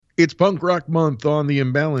It's Punk Rock Month on the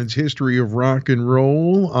Imbalanced History of Rock and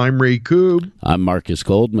Roll. I'm Ray Koob. I'm Marcus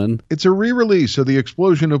Goldman. It's a re-release of The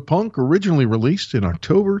Explosion of Punk, originally released in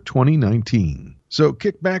October 2019. So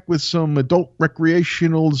kick back with some adult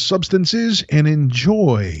recreational substances and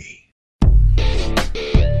enjoy.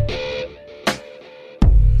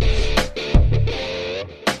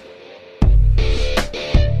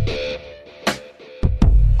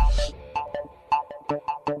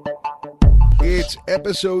 It's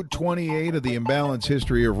episode 28 of the Imbalanced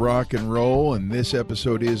History of Rock and Roll, and this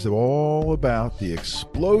episode is all about the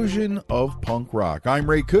explosion of punk rock. I'm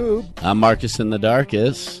Ray Koob. I'm Marcus in the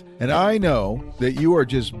Darkest. And I know that you are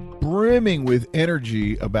just brimming with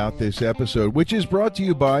energy about this episode, which is brought to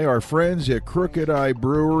you by our friends at Crooked Eye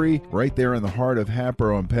Brewery, right there in the heart of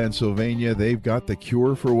Hatboro in Pennsylvania. They've got the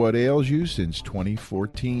cure for what ails you since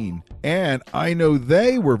 2014. And I know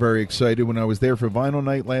they were very excited when I was there for Vinyl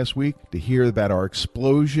Night last week to hear about our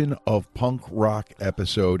Explosion of Punk Rock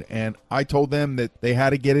episode. And I told them that they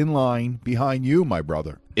had to get in line behind you, my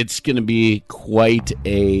brother. It's going to be quite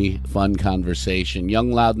a fun conversation.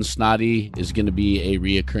 Young, Loud, and Snotty is going to be a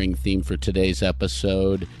reoccurring theme for today's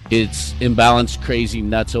episode. It's imbalanced, crazy,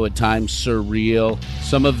 nutso, at times surreal.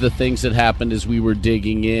 Some of the things that happened as we were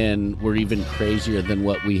digging in were even crazier than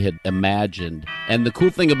what we had imagined. And the cool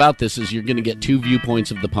thing about this is you're going to get two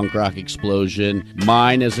viewpoints of the punk rock explosion.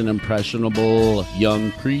 Mine as an impressionable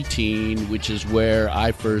young preteen, which is where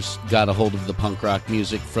I first got a hold of the punk rock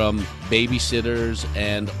music from babysitters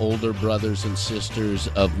and older brothers and sisters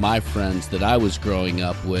of my friends that I was growing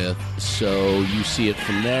up with. So you see it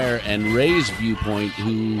from there. And Ray's viewpoint,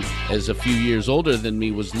 who is a few years older than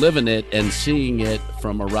me, was living it and seeing it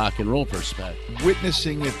from a rock and roll perspective.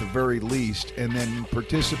 Witnessing at the very least, and then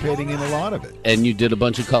participating in a lot of it. And you did a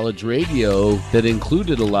bunch of college radio that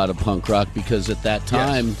included a lot of punk rock, because at that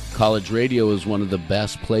time, yes, college radio was one of the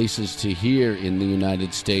best places to hear in the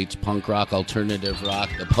United States punk rock, alternative rock,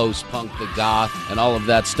 the post-punk, the goth, and all of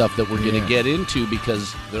that stuff that we're going to get into,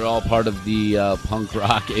 because they're all part of the punk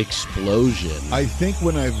rock explosion. I think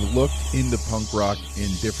when I've looked into punk rock in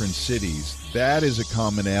different cities, that is a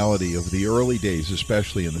commonality of the early days,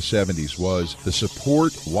 especially in the 70s, was the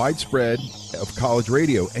support, widespread, of college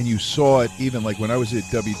radio. And you saw it even like when I was at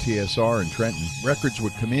WTSR in Trenton. Records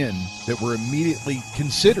would come in that were immediately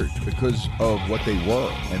considered because of what they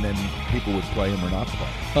were. And then people would play them or not play.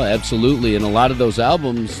 Oh, absolutely. And a lot of those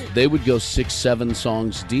albums, they would go 6-7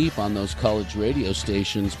 songs deep on those college radio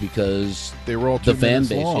stations because they were all the fan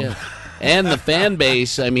base long. Yeah. And the fan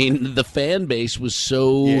base, I mean, the fan base was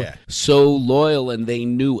so loyal, and they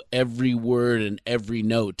knew every word and every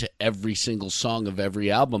note to every single song of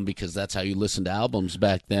every album, because that's how you listened to albums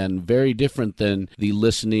back then. Very different than the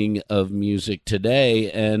listening of music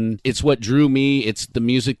today. And it's what drew me. It's the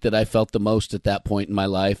music that I felt the most at that point in my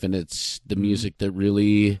life, and it's the music that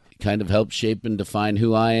really kind of helped shape and define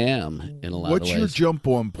who I am in a lot of ways. What's your jump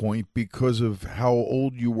on point because of how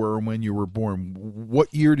old you were when you were born?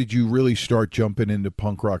 What year did you really start jumping into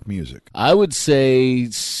punk rock music? I would say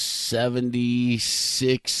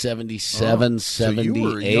 76, 77, 78. So you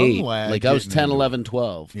were a young lad, like I was 10, 11,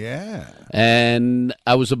 12. Yeah. And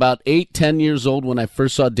I was about 8, 10 years old when I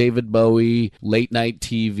first saw David Bowie, late night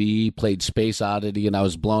TV, played Space Oddity, and I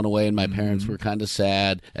was blown away, and my parents were kind of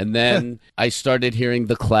sad. And then I started hearing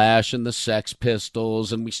The Clash and the Sex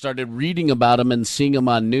Pistols, and we started reading about them and seeing them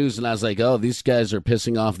on news, and I was like, oh, these guys are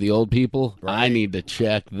pissing off the old people. Right. I need to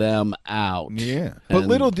check them out. Yeah. But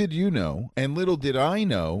little did you know, and little did I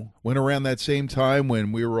know, when around that same time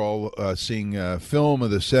when we were all seeing film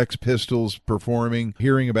of the Sex Pistols performing,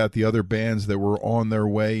 hearing about the other bands that were on their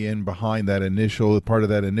way in behind that initial, part of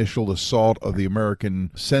that initial assault of the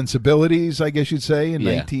American sensibilities, I guess you'd say, in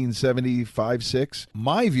 1975-6,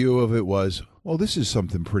 my view of it was, well, this is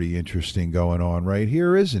something pretty interesting going on right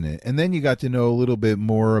here, isn't it? And then you got to know a little bit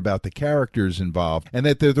more about the characters involved, and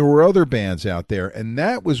that there were other bands out there. And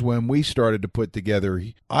that was when we started to put together,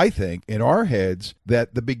 I think, in our heads,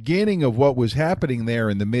 that the beginning of what was happening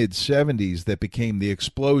there in the mid-'70s that became the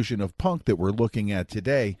explosion of punk that we're looking at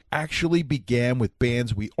today actually began with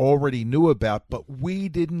bands we already knew about, but we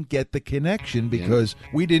didn't get the connection because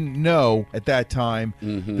we didn't know at that time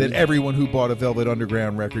that everyone who bought a Velvet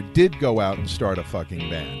Underground record did go out and start a fucking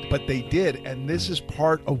band. But they did, and this is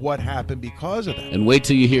part of what happened because of that. And wait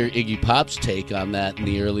till you hear Iggy Pop's take on that in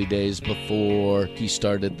the early days before he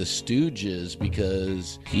started the Stooges,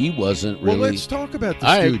 because he wasn't really... Well, let's talk about the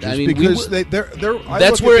All right, Stooges, I mean, because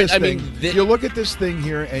that's where you look at this thing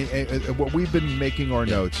here, and what we've been making our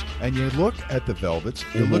notes, and you look at the Velvets,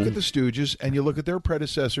 you look at the Stooges, and you look at their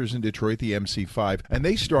predecessors in Detroit, the MC5, and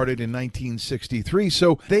they started in 1963,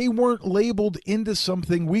 so they weren't labeled into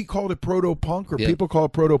something. We called it proto-punk, or people call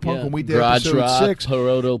it proto-punk when we did Garage episode rock, 6.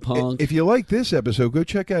 Proto-punk. If you like this episode, go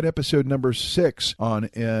check out episode number 6 on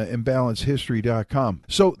imbalancehistory.com.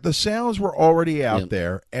 So the sounds were already out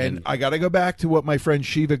there, and I got to go back to what my friend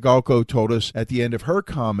Shiva Galko told us at the end of her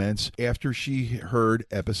comments after she heard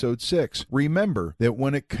episode 6. Remember that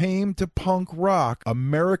when it came to punk rock,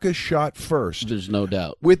 America shot first. There's no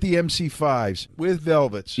doubt. With the MC5s, with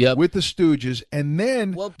Velvets, with the Stooges, and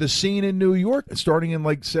then the scene in New York, starting in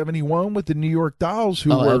like 71 with the New York Dolls,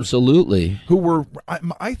 I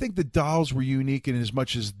think the Dolls were unique in as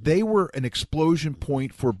much as they were an explosion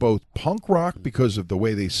point for both punk rock because of the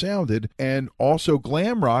way they sounded, and also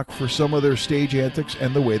glam rock for some of their stage antics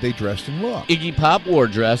and the way they dressed and looked. Iggy Pop wore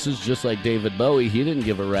dresses just like David Bowie. He didn't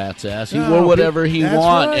give a rat's ass. He wore whatever he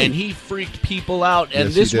wanted, and he freaked people out. And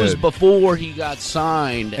this was before he got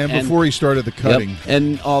signed. And before he started the cutting.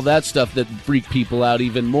 And all that stuff that freaked people out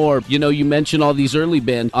even more. You know, you mentioned all these early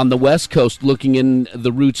bands on the West Coast looking in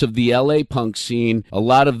the roots of the LA punk scene. A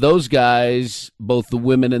lot of those guys, both the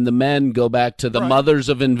women and the men, go back to the Mothers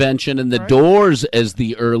of Invention and the Doors as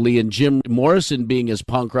the early, and Jim Morrison being as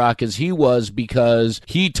punk rock as he was, because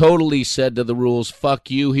he totally said to the rules, fuck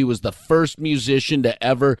you. He was the first musician to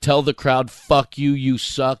ever tell the crowd, fuck you, you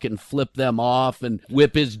suck, and flip them off and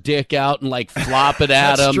whip his dick out and like flop it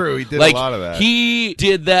at them. That's true. He did a lot of that. He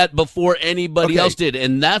did that before anybody else did,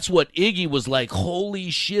 and that's what Iggy was like, holy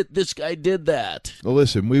shit, this guy did that. Well,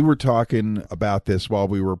 listen, we were talking about this while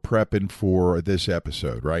we were prepping for this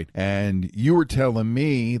episode, right? And you were telling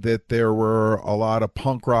me that there were a lot of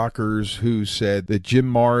punk rockers who said that Jim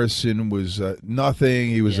Morrison was nothing.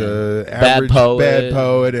 He was a average bad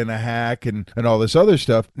poet and a hack and all this other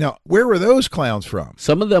stuff. Now, where were those clowns from?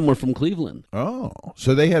 Some of them were from Cleveland. Oh,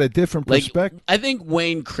 so they had a different perspective. I think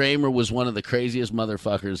Wayne Kramer was one of the craziest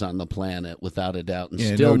motherfuckers on the planet, without a doubt, and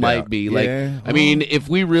still might be. I mean, if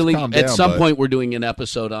we really, at some point, we're doing an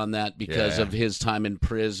episode on that because of his time in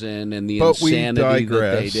prison and the insanity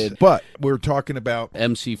that they did. But we're talking about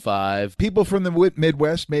MC5. People from the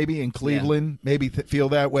Midwest, maybe in Cleveland, maybe feel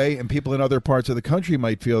that way, and people in other parts of the country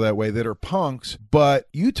might feel that way that are punks. But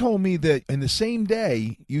you told me that in the same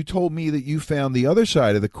day, you told me that you found the other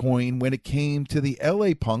side of the coin when it came to the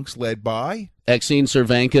LA punks led by Exene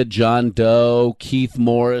Cervenka, John Doe, Keith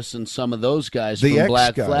Morris, and some of those guys from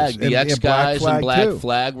Black Flag. The X guys and Black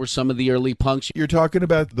Flag were some of the early punks. You're talking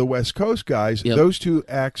about the West Coast guys. Those two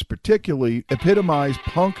acts particularly epitomize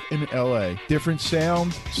punk in L.A. Different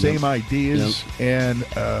sound, same ideas. And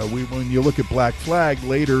when you look at Black Flag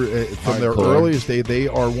later, from their earliest day, they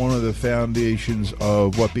are one of the foundations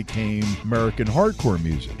of what became American hardcore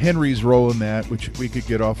music. Henry's role in that, which we could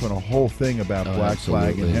get off on a whole thing about Black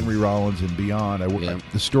Flag and Henry Rollins and beyond.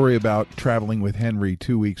 The story about traveling with Henry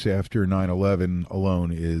 2 weeks after 9/11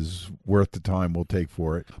 alone is worth the time we'll take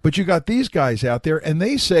for it. But you got these guys out there, and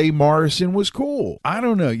they say Morrison was cool. I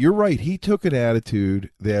don't know. You're right. He took an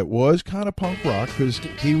attitude that was kind of punk rock because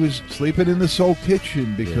he was sleeping in the Soul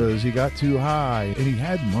Kitchen because he got too high, and he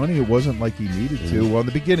had money. It wasn't like he needed to. Well, in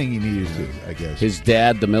the beginning, he needed to, I guess. His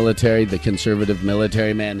dad, the military, the conservative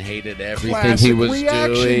military man, hated everything he was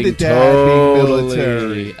doing. To dad being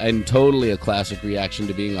military. And totally a classic reaction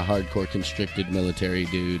to being a hardcore constricted military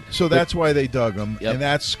dude. So that's why they dug him, and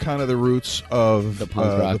that's kind of the roots of the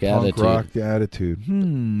punk rock attitude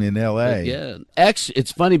in L.A.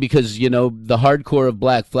 It's funny because, you know, the hardcore of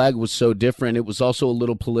Black Flag was so different. It was also a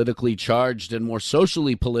little politically charged and more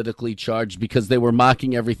socially politically charged because they were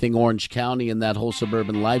mocking everything Orange County and that whole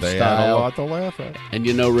suburban lifestyle. They had a lot to laugh at. And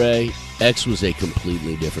you know, Ray, X was a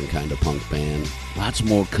completely different kind of punk band. Lots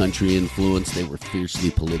more country influence. They were fiercely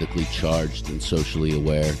politically charged and socially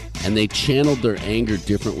aware. And they channeled their anger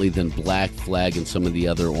differently than Black Flag and some of the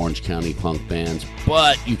other Orange County punk bands.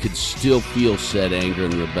 But you could still feel said anger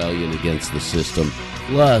and rebellion against the system.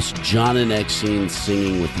 Plus, John and Exene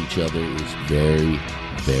singing with each other is very,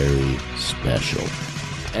 very special.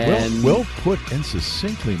 And well put and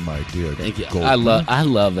succinctly, my dear. thank you. Goldman. I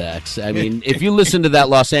love X. I mean, if you listen to that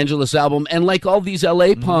Los Angeles album, and like all these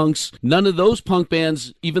LA punks, none of those punk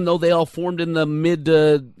bands, even though they all formed in the mid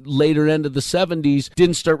to later end of the 70s,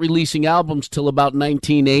 didn't start releasing albums till about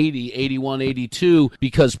 1980, 81, 82,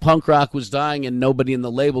 because punk rock was dying and nobody in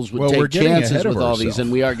the labels would we're take getting chances ahead of with all ourselves. these,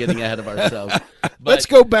 and we are getting ahead of ourselves. Let's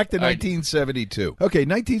go back to all right. 1972. Okay,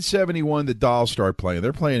 1971, the Dolls start playing.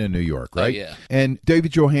 They're playing in New York, right? Oh, yeah. And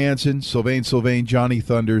David Johansen, Sylvain, Johnny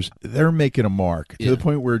Thunders, they're making a mark to the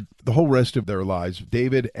point where the whole rest of their lives,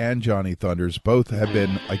 David and Johnny Thunders both have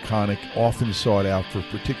been iconic, often sought out for,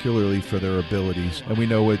 particularly for their abilities. And we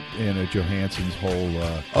know what Johansen's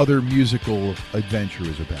whole other musical adventure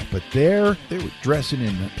is about. But they were dressing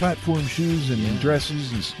in platform shoes and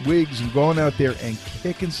dresses and wigs and going out there and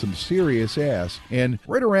kicking some serious ass. And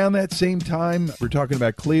right around that same time, we're talking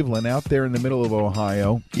about Cleveland, out there in the middle of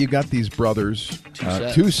Ohio, you got these brothers.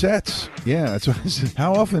 Two sets. Yeah, that's what I said.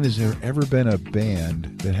 How often has there ever been a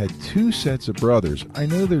band that had two sets of brothers? I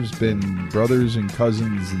know there's been brothers and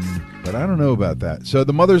cousins, but I don't know about that. So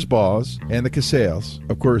the Mothersbaugh and the Casales.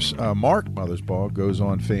 Of course, Mark Mothersbaugh goes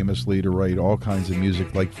on famously to write all kinds of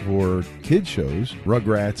music, like for kid shows,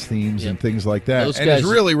 Rugrats themes and things like that. Those and guys, is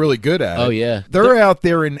really, really good at it. Oh, yeah. They're out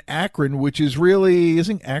there in Akron, which is really,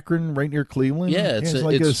 isn't Akron right near Cleveland? Yeah, it's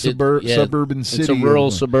like a suburban city. It's a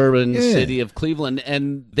rural suburban city of Cleveland,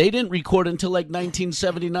 and they didn't record until like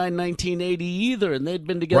 1979, 1980 either, and they'd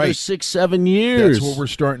been together 6-7 years. That's what we're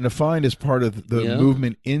starting to find as part of the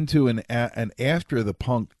movement into and after the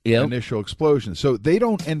punk initial explosion. So they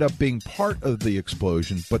don't end up being part of the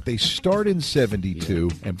explosion, but they start in 72,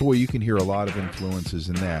 and boy, you can hear a lot of influences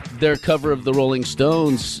in that. Their cover of the Rolling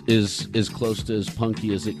Stones is as close to as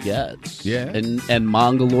punky as it gets. Yeah. And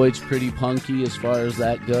Mongoloid's pretty punky as far as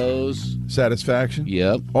that goes. Satisfaction?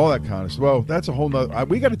 Yep. All that kind of stuff. Well, that's a whole nother...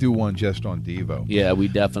 we got to do one just on Devo. Yeah, we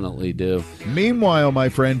definitely do. Meanwhile, my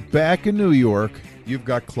friend, back in New York, you've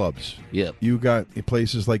got clubs. Yep. You got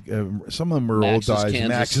places like some of them are Max's, old guys.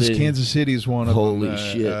 Kansas City. Kansas City is one of Holy them.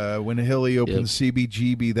 shit! When Hilly opened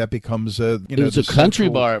CBGB, that becomes it was a country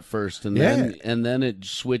bar at first, and then it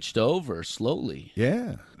switched over slowly.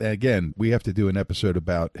 Yeah. Again, we have to do an episode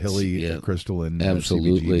about Hilly, Crystal, and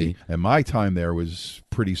absolutely. CBGB. And my time there was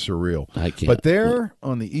pretty surreal. I can't. But there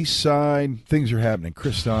on the east side, things are happening.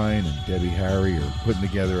 Chris Stein and Debbie Harry are putting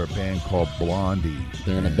together a band called Blondie.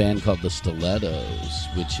 They're in a band called the Stilettos,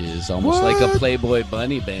 which is almost like a Playboy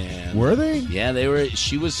Bunny band. Were they? Yeah, they were.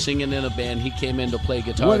 She was singing in a band. He came in to play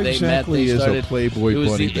guitar. What they exactly met. They started, is a Playboy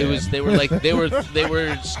Bunny band? They were like they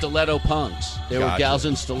were stiletto punks. They were gals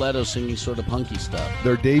in stilettos singing sort of punky stuff.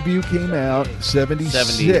 Their debut came out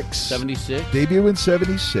 76. 76? Debut in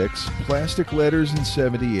 76. Plastic Letters in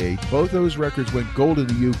 78. Both those records went gold in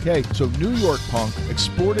the UK. So New York punk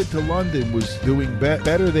exported to London was doing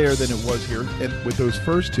better there than it was here, and with those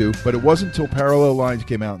first two. But it wasn't until Parallel Lines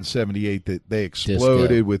came out in 78 that they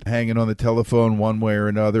exploded with Hanging on the Telephone One Way or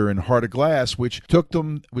Another and Heart of Glass, which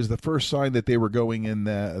was the first sign that they were going in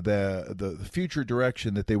the future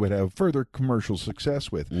direction that they would have further commercial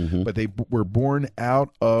success with. Mm-hmm. But they were born out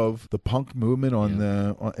of the punk movement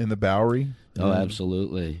in the Bowery. Oh,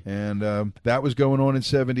 absolutely. And that was going on in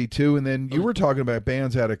 72. And then you were talking about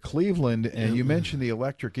bands out of Cleveland, and you mentioned the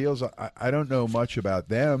Electric Eels. I don't know much about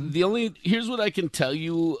them. Here's what I can tell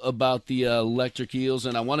you about the Electric Eels,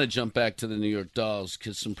 and I want to jump back to the New York Dolls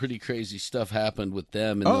because some pretty crazy stuff happened with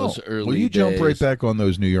them in those early days. Well, you jump right back on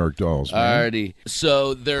those New York Dolls, man. Alrighty.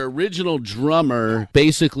 So their original drummer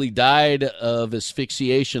basically died of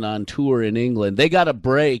asphyxiation on tour in England. They got a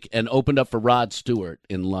break and opened up for Rod Stewart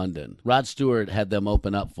in London. Rod Stewart had them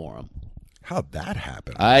open up for him. How'd that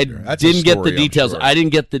happen? I didn't get the details. I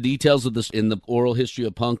didn't get the details of this in the Oral History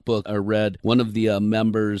of Punk book I read. One of the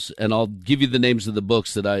members, and I'll give you the names of the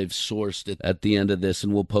books that I've sourced at the end of this,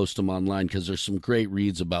 and we'll post them online because there's some great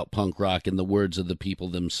reads about punk rock and the words of the people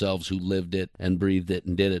themselves who lived it and breathed it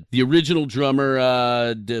and did it. The original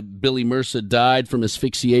drummer, Billy Mercer, died from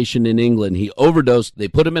asphyxiation in England. He overdosed. They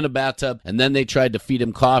put him in a bathtub, and then they tried to feed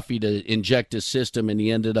him coffee to inject his system, and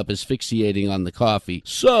he ended up asphyxiating on the coffee.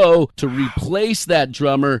 So, to replace that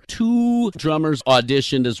drummer, two drummers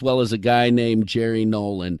auditioned, as well as a guy named Jerry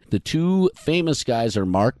Nolan. The two famous guys are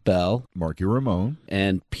Mark Bell, Marky Ramone,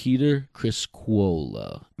 and Peter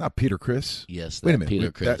Criscuola. Not Peter Criss? Yes, wait a minute.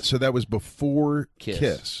 Peter Criss. So that was before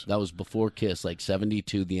Kiss. That was before Kiss, like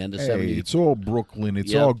 72, the end of 72. It's all Brooklyn.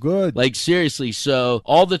 It's all good. Like, seriously, so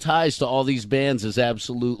all the ties to all these bands is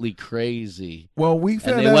absolutely crazy. Well, we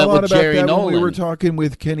found out a lot about that when we were talking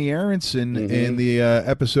with Kenny Aronson in the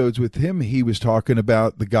episodes with him. he was talking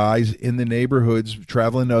about the guys in the neighborhoods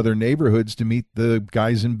traveling to other neighborhoods to meet the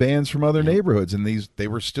guys in bands from other neighborhoods, and they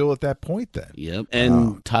were still at that point then. Yep.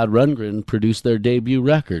 And Todd Rundgren produced their debut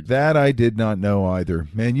record. That I did not know either.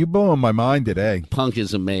 Man, you blowing my mind today. Punk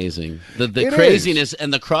is amazing. The craziness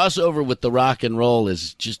and the crossover with the rock and roll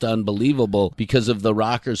is just unbelievable because of the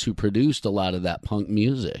rockers who produced a lot of that punk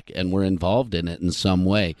music and were involved in it in some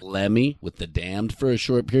way. Lemmy with The Damned for a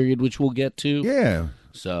short period, which we'll get to. Yeah.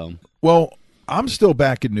 So, well, I'm still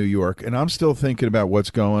back in New York, and I'm still thinking about what's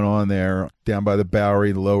going on there down by the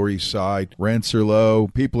Bowery, the Lower East Side. Rents are low.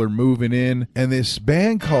 People are moving in. And this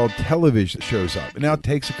band called Television shows up. Now, it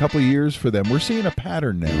takes a couple of years for them. We're seeing a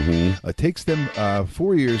pattern now. It takes them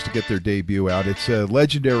 4 years to get their debut out. It's a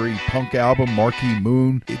legendary punk album, Marquee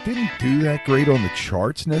Moon. It didn't do that great on the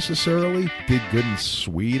charts necessarily. It did good in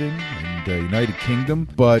Sweden and United Kingdom.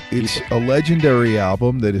 But it's a legendary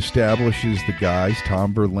album that establishes the guys,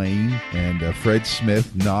 Tom Verlaine and Fred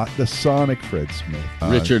Smith, not the Sonic Fred Smith.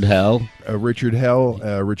 Richard Hell. Richard Hell,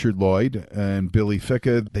 Richard Lloyd, and Billy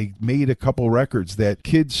Ficca. They made a couple records that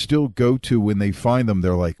kids still go to when they find them.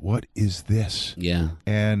 They're like, what is this? Yeah.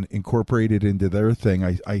 And incorporate it into their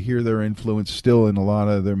thing. I hear their influence still in a lot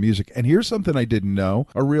of their music. And here's something I didn't know,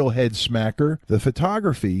 a real head smacker. The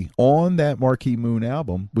photography on that Marquee Moon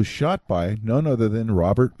album was shot by none other than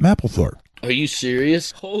Robert Mapplethorpe. Are you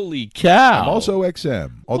serious? Holy cow. I'm also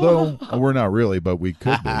XM, although we're not really, but we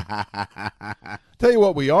could be. Tell you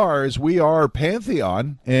what we are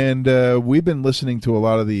Pantheon, and we've been listening to a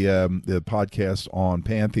lot of the podcasts on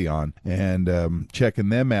Pantheon and checking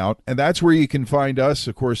them out, and that's where you can find us.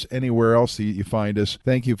 Of course, anywhere else that you find us.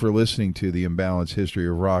 Thank you for listening to the Imbalanced History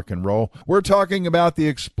of Rock and Roll. We're talking about the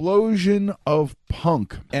explosion of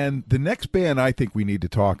punk, and the next band I think we need to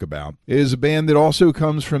talk about is a band that also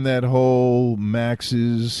comes from that whole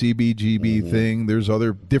Max's CBGB thing. There's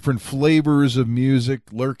other different flavors of music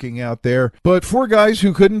lurking out there, but four guys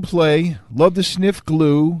who couldn't play, loved to sniff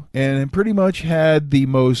glue, and pretty much had the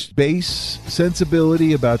most bass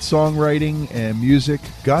sensibility about songwriting and music,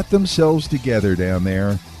 got themselves together down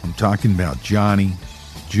there. I'm talking about Johnny,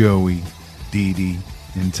 Joey, Dee Dee,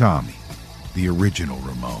 and Tommy, the original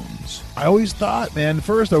Ramones. I always thought, man,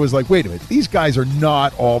 first I was like, wait a minute, these guys are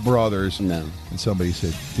not all brothers. No. And somebody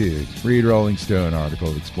said, dude, read Rolling Stone article,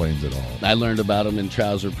 it explains it all. I learned about them in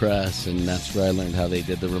Trouser Press, and that's where I learned how they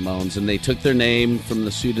did the Ramones. And they took their name from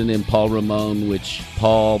the pseudonym Paul Ramone, which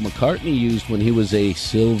Paul McCartney used when he was a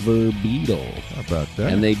Silver Beetle. How about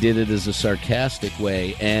that? And they did it as a sarcastic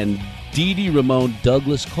way. And Dee Dee Ramone,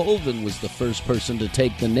 Douglas Colvin was the first person to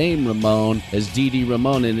take the name Ramone as Dee Dee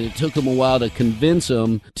Ramone, and it took him a while to convince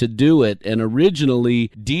him to do it. And originally,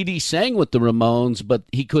 Dee Dee sang with the Ramones, but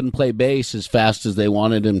he couldn't play bass as fast as they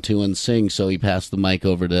wanted him to and sing, so he passed the mic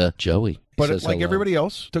over to Joey. But like everybody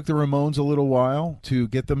else, took the Ramones a little while to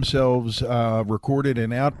get themselves recorded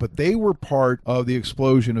and out, but they were part of the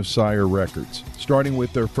explosion of Sire Records, starting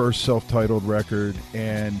with their first self-titled record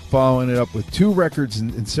and following it up with two records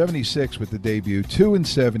in 76 with the debut, two in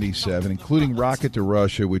 77, including Rocket to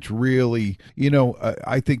Russia, which really,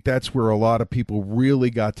 I think that's where a lot of people really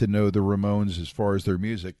got to know the Ramones as far as their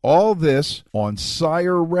music. All this on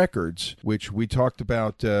Sire Records, which we talked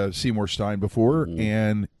about Seymour Stein before,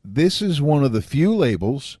 and this is one of the few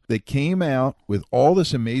labels that came out with all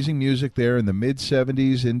this amazing music there in the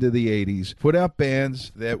mid-70s into the 80s, put out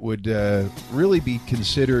bands that would really be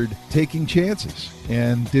considered taking chances,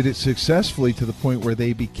 and did it successfully to the point where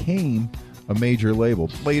they became a major label.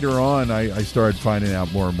 Later on, I started finding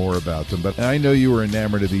out more and more about them, but I know you were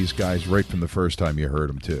enamored of these guys right from the first time you heard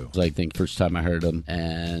them, too. I think first time I heard them,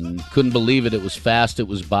 and couldn't believe it. It was fast, it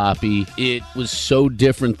was boppy. It was so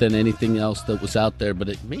different than anything else that was out there, but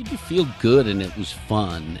it made you feel good, and it was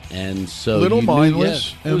fun. And so little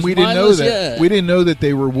mindless, and we didn't know that. Yeah. We didn't know that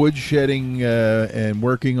they were woodshedding and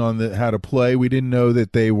working on how to play. We didn't know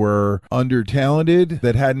that they were under-talented,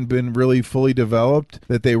 that hadn't been really fully developed,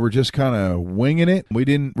 that they were just kind of winging it. We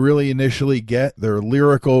didn't really initially get their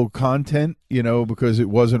lyrical content, because it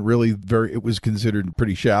wasn't really it was considered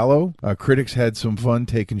pretty shallow. Critics had some fun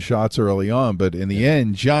taking shots early on, but in the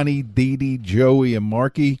end, Johnny, Dee Dee, Joey, and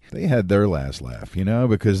Marky, they had their last laugh,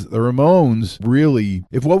 because the Ramones really,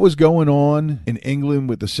 if what was going on in England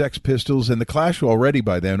with the Sex Pistols, and the Clash were already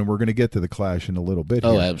by then, and we're going to get to the Clash in a little bit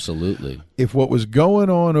here. Oh, absolutely. If what was going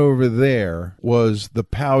on over there was the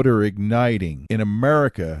powder igniting, in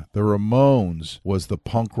America, the Ramones Ramones was the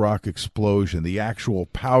punk rock explosion, the actual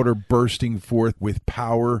powder bursting forth with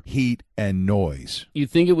power, heat, and noise. You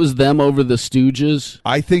think it was them over the Stooges?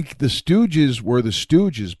 I think the Stooges were the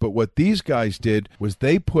Stooges, but what these guys did was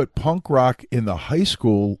they put punk rock in the high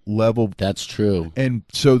school level. That's true. And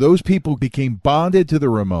so those people became bonded to the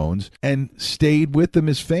Ramones and stayed with them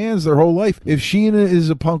as fans their whole life. If Sheena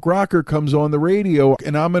is a punk rocker comes on the radio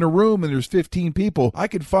and I'm in a room and there's 15 people, I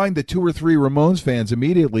could find the 2 or 3 Ramones fans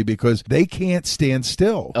immediately because they can't stand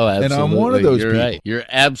still. Oh, absolutely. And I'm one of those You're people. right. You're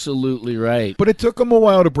absolutely right. But it took them a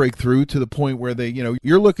while to break through to the point where they,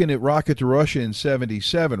 you're looking at Rocket to Russia in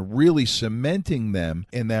 77, really cementing them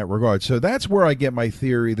in that regard. So that's where I get my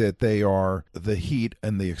theory that they are the heat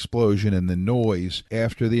and the explosion and the noise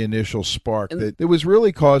after the initial spark that it was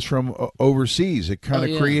really caused from overseas. It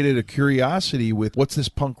kind of created a curiosity with what's this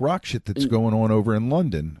punk rock shit that's going on over in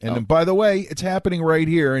London. And by the way, it's happening right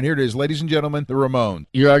here. And here it is, ladies and gentlemen, the Ramones.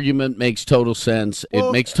 Your argument makes total sense. Well,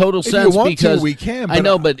 it makes total if sense you want because to, we can. I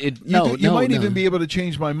know, but you might even be able to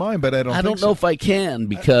change my mind, but I don't know so. if I can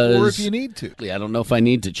because or if you need to. I don't know if I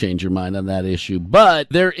need to change your mind on that issue, but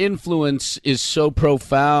their influence is so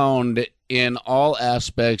profound in all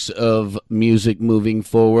aspects of music moving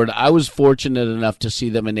forward. I was fortunate enough to see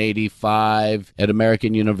them in 85 at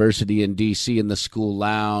American University in D.C. in the school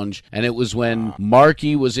lounge, and it was when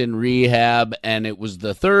Marky was in rehab, and it was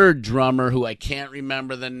the third drummer, who I can't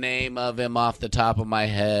remember the name of him off the top of my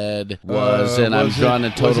head, I'm drawing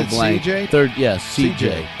a total blank. CJ? Third, yes,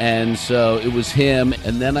 CJ. And so it was him,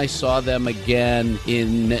 and then I saw them again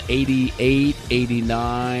in 88,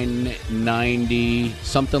 89, 90,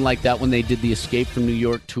 something like that, when they did the Escape from New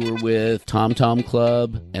York tour with Tom Tom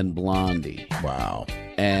Club and Blondie. Wow.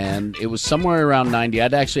 And it was somewhere around 90.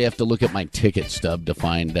 I'd actually have to look at my ticket stub to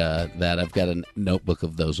find that. I've got a notebook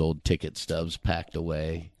of those old ticket stubs packed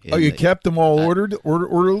away. Oh, you kept them all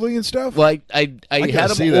orderly and stuff? Well, I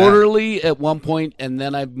had them that. orderly at one point, and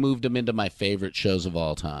then I moved them into my favorite shows of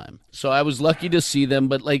all time. So I was lucky to see them,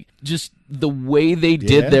 but just the way they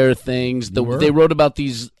did their things, they wrote about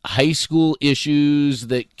these high school issues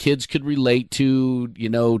that kids could relate to,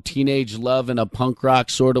 teenage love in a punk rock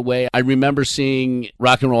sort of way. I remember seeing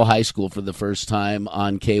Rock and Roll High School for the first time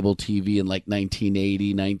on cable TV in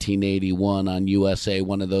 1980, 1981 on USA,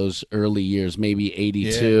 one of those early years, maybe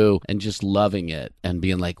 82. And just loving it and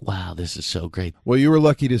being like, wow, this is so great. Well, you were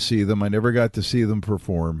lucky to see them. I never got to see them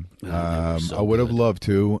perform. I would have loved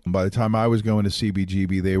to. By the time I was going to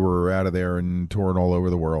CBGB, they were out of there and touring all over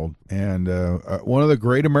the world. And one of the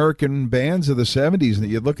great American bands of the 70s. And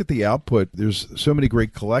you look at the output, there's so many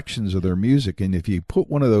great collections of their music. And if you put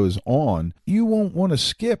one of those on, you won't want to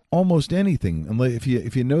skip almost anything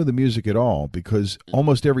if you know the music at all, because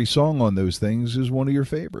almost every song on those things is one of your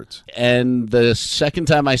favorites. And the second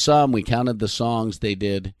time I saw them, we counted the songs. They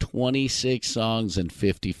did 26 songs in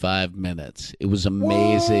 55 minutes. It was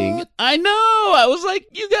amazing. What? I know. I was like,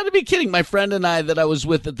 you got to be kidding. My friend and I that I was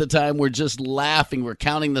with at the time were just laughing. We're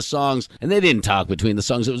counting the songs, and they didn't talk between the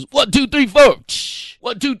songs. It was 1, 2, 3, 4.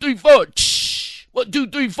 1, 2, 3, 4. 1, 2,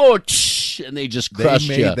 3, 4. And they just crushed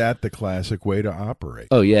you. They made that the classic way to operate.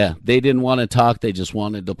 Oh, yeah. They didn't want to talk. They just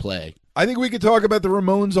wanted to play. I think we could talk about the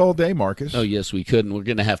Ramones all day, Marcus. Oh, yes, we could, and we're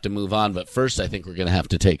going to have to move on. But first, I think we're going to have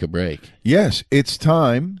to take a break. Yes, it's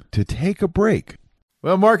time to take a break.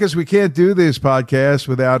 Well, Marcus, we can't do this podcast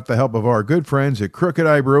without the help of our good friends at Crooked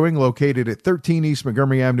Eye Brewing, located at 13 East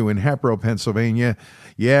Montgomery Avenue in Hatboro, Pennsylvania.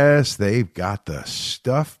 Yes, they've got the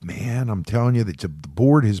stuff, man. I'm telling you, the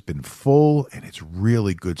board has been full, and it's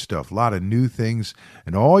really good stuff. A lot of new things,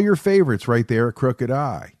 and all your favorites right there at Crooked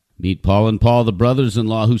Eye. Meet Paul and Paul, the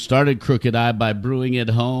brothers-in-law who started Crooked Eye by brewing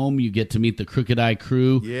at home. You get to meet the Crooked Eye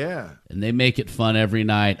crew. Yeah. And they make it fun every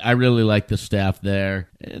night. I really like the staff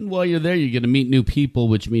there. And while you're there, you're going to meet new people,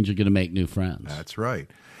 which means you're going to make new friends. That's right.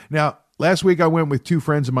 Now, last week I went with two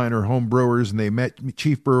friends of mine who are home brewers, and they met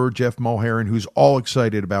Chief Brewer Jeff Mulheron, who's all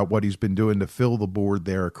excited about what he's been doing to fill the board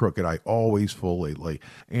there at Crooked Eye, always full lately.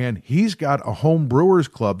 And he's got a home brewers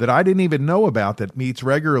club that I didn't even know about that meets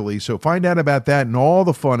regularly. So find out about that and all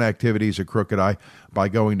the fun activities at Crooked Eye by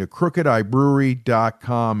going to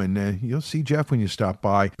crookedeyebrewery.com, and you'll see Jeff when you stop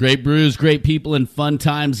by. Great brews, great people, and fun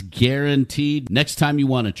times guaranteed. Next time you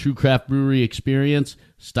want a true craft brewery experience,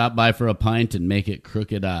 stop by for a pint and make it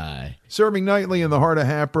Crooked Eye. Serving nightly in the heart of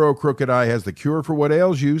Hatboro, Crooked Eye has the cure for what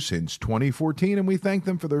ails you since 2014, and we thank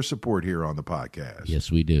them for their support here on the podcast. Yes,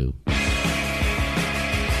 we do.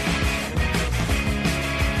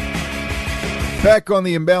 Back on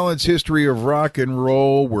the imbalanced history of rock and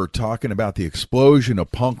roll, we're talking about the explosion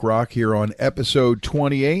of punk rock here on episode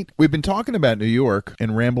 28. We've been talking about New York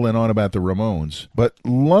and rambling on about the Ramones, but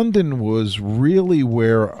London was really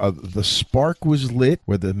where the spark was lit,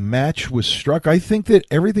 where the match was struck. I think that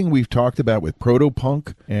everything we've talked about with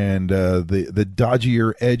proto-punk and the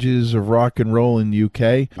dodgier edges of rock and roll in the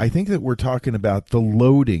UK, I think that we're talking about the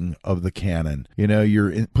loading of the cannon. You know,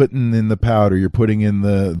 you're putting in the powder, you're putting in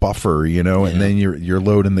the buffer, you know, and then you're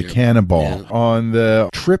loading the cannonball on the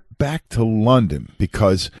trip back to London,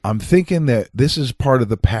 because I'm thinking that this is part of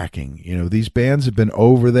the packing. You know, these bands have been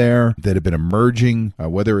over there that have been emerging,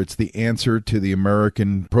 whether it's the answer to the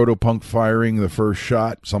American proto-punk firing the first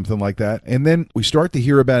shot, something like that. And then we start to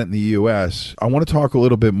hear about it in the U.S. I want to talk a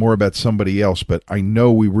little bit more about somebody else, but I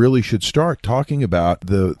know we really should start talking about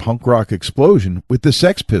the punk rock explosion with the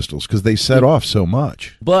Sex Pistols, because they set off so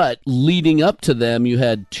much. But leading up to them, you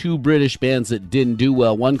had two British bands that didn't do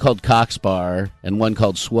well, one called Cockspur and one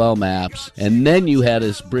called Swell Maps, and then you had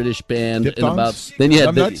this British band in about. Then you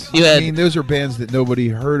had I mean, those are bands that nobody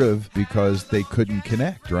heard of because they couldn't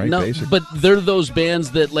connect, right? No, basically. But they're those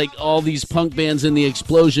bands that, like, all these punk bands in the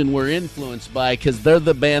explosion were influenced by, because they're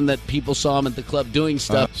the band that people saw them at the club doing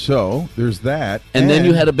stuff. So there's that, and then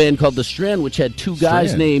you had a band called The Strand, which had two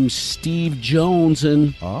guys named Steve Jones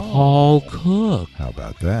and Paul Cook. How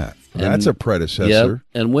about that? That's a predecessor.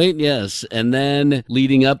 Yep. And then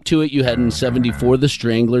leading up to it, you had in 74 The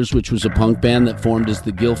Stranglers, which was a punk band that formed as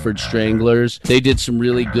the Guildford Stranglers. They did some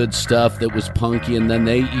really good stuff that was punky, and then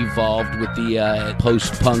they evolved with the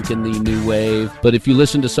post-punk and the new wave. But if you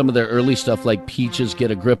listen to some of their early stuff, like Peaches, Get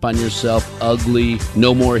a Grip on Yourself, Ugly,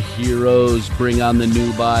 No More Heroes, Bring on the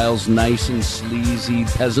Nubiles, Nice and Sleazy,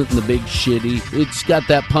 Peasant and the Big Shitty, it's got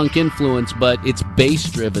that punk influence, but it's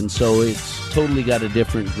bass-driven, so it's totally got a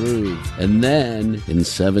different groove. And then in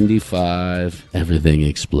 75, everything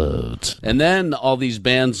explodes. And then all these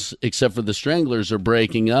bands, except for the Stranglers, are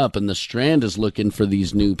breaking up, and the Strand is looking for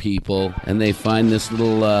these new people, and they find this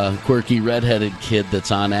little quirky redheaded kid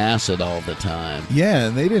that's on acid all the time. Yeah,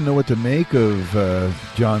 and they didn't know what to make of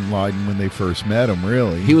John Lydon when they first met him,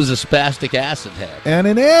 really. He was a spastic acid head. And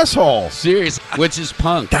an asshole. Seriously, which is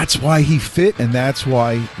punk. That's why he fit, and that's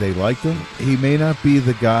why they liked him. He may not be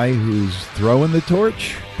the guy who's throwing the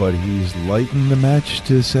torch, but he's lighting the match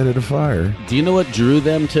to set it afire. Do you know what drew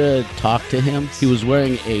them to talk to him? He was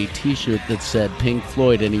wearing a T-shirt that said Pink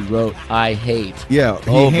Floyd, and he wrote, I hate. Yeah,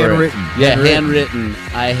 handwritten. Yeah, handwritten,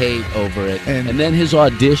 I hate over it. And then his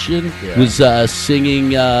audition was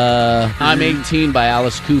singing I'm 18 by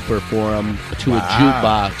Alice Cooper for him to a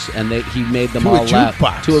jukebox, and he made them all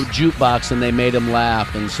laugh. To a jukebox, and they made him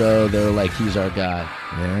laugh, and so they were like, he's our guy.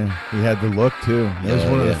 Yeah, he had the look, too. That was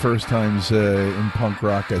one of the first times in punk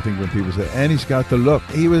rock, I think, when people said, and he's got the look.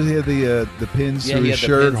 He had the pins through his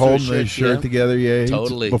shirt, holding his shirt together. Yeah,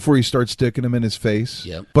 totally. Before he starts sticking them in his face.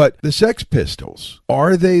 Yep. But the Sex Pistols,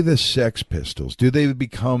 are they the Sex Pistols? Do they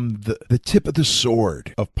become the tip of the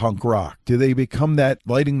sword of punk rock? Do they become that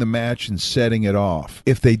lighting the match and setting it off?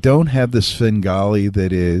 If they don't have the Svengali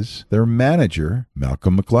that is their manager,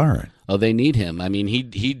 Malcolm McLaren. Oh, they need him. I mean,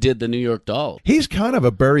 he did the New York Doll. He's kind of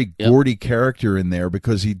a Barry Gordy character in there,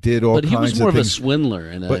 because he did all kinds of things. But he was more of a swindler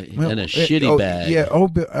and a shitty bag. Yeah.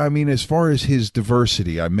 But I mean, as far as his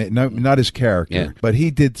diversity, I mean, not his character, but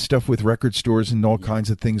he did stuff with record stores and all kinds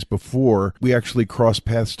of things before. We actually crossed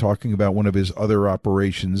paths talking about one of his other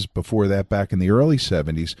operations before that, back in the early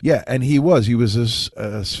 70s. Yeah, and he was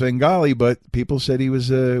a Svengali, but people said he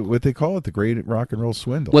was what they call it, the great rock and roll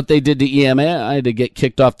swindle. What they did to EMI to get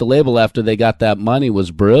kicked off the label after they got that money was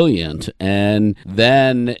brilliant. And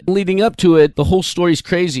then leading up to it, the whole story's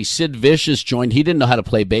crazy. Sid Vicious joined. He didn't know how to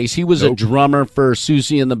play bass. He was a drummer for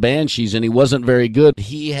Susie and the Banshees, and he wasn't very good.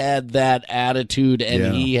 He had that attitude,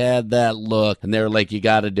 and he had that look, and they were like, you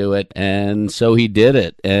got to do it. And so he did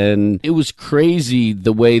it. And it was crazy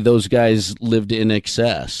the way those guys lived in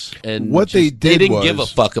excess. And what they didn't give a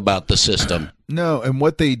fuck about the system. No, and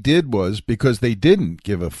what they did was, because they didn't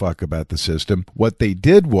give a fuck about the system, what they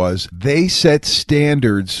did was they set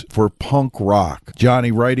standards for punk rock.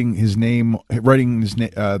 Johnny writing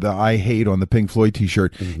the I hate on the Pink Floyd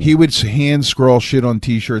t-shirt. Mm-hmm. He would hand scroll shit on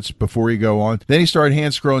t-shirts before he go on. Then he started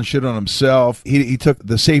hand scrolling shit on himself. He took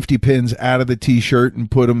the safety pins out of the t-shirt and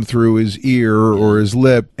put them through his ear or his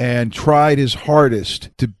lip, and tried his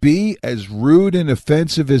hardest to be as rude and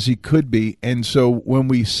offensive as he could be. And so when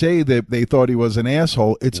we say that they thought he was an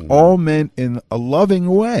asshole. It's all meant in a loving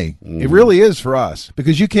way. It really is for us,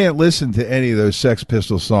 because you can't listen to any of those Sex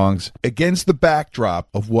Pistols songs against the backdrop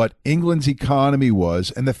of what England's economy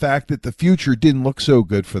was and the fact that the future didn't look so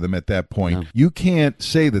good for them at that point. No. You can't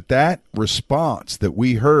say that response that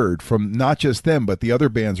we heard from not just them but the other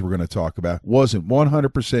bands we're going to talk about wasn't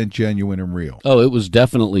 100% genuine and real. Oh, it was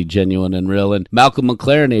definitely genuine and real. And Malcolm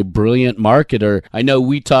McLaren, a brilliant marketer. I know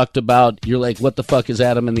we talked about, you're like, what the fuck is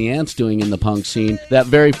Adam and the Ants doing in the punk scene? That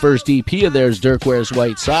very first EP of theirs, Dirk Wears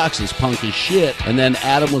White Socks, is punk as shit. And then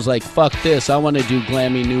Adam was like, fuck this, I want to do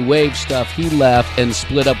glammy new wave stuff. He left and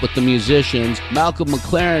split up with the musicians. Malcolm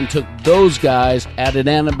McLaren took those guys, added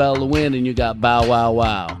Annabelle Lewin, and you got Bow Wow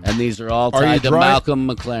Wow. And these are all tied to Malcolm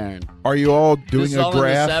McLaren. Are you all doing a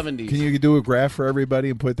graph? In the 70s. Can you do a graph for everybody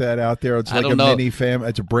and put that out there? It's like a mini family.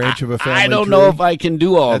 It's a branch of a family. I don't tree. know if I can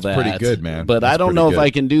do all that. That's pretty good, man. But That's I don't know if I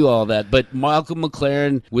can do all that. But Malcolm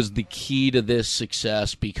McLaren was the key to this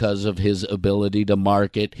success because of his ability to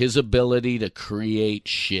market, his ability to create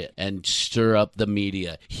shit and stir up the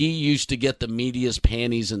media. He used to get the media's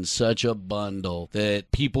panties in such a bundle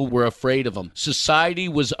that people were afraid of him. Society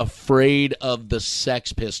was afraid of the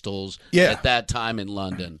Sex Pistols at that time in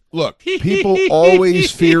London. Look, people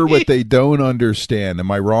always fear what they don't understand.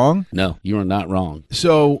 Am I wrong? No, you are not wrong.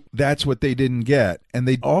 So that's what they didn't get. And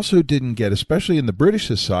they also didn't get, especially in the British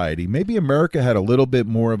society, maybe America had a little bit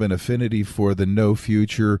more of an affinity for the no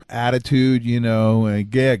future attitude,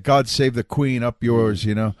 and God save the Queen, up yours,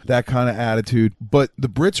 that kind of attitude. But the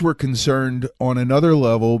Brits were concerned on another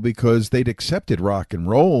level because they'd accepted rock and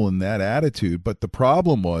roll and that attitude. But the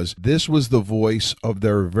problem was this was the voice of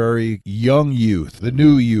their very young youth, the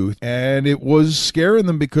new youth, and it was scaring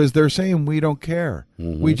them because they're saying, we don't care.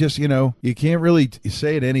 We just, you can't really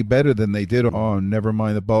say it any better than they did on Never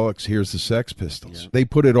Mind the Bollocks, Here's the Sex Pistols. Yeah. They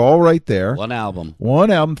put it all right there. One album.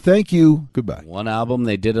 Thank you. Goodbye. One album.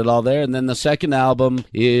 They did it all there. And then the second album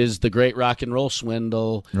is The Great Rock and Roll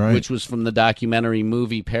Swindle, which was from the documentary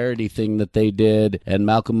movie parody thing that they did. And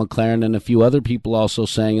Malcolm McLaren and a few other people also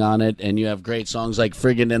sang on it. And you have great songs like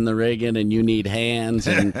Friggin' in the Riggin' and You Need Hands.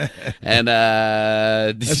 And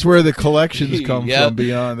that's where the collections come from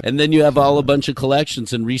beyond. And then you have a bunch of collections.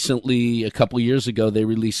 And recently, a couple years ago, they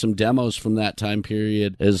released some demos from that time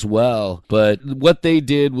period as well. But what they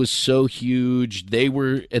did was so huge. They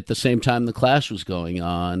were, at the same time the Clash was going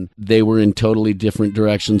on, they were in totally different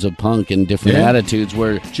directions of punk and different attitudes,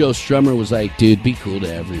 where Joe Strummer was like, dude, be cool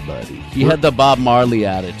to everybody. He had the Bob Marley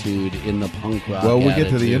attitude in the punk rock we get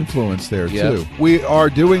to the influence there, too. We are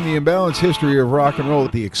doing the imbalanced history of rock and roll,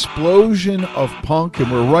 the explosion of punk, and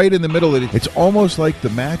we're right in the middle of it. It's almost like the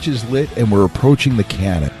match is lit and we're approaching the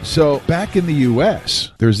cannon. So back in the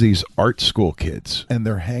U.S., there's these art school kids, and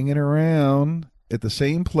they're hanging around at the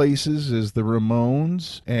same places as the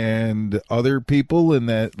Ramones and other people in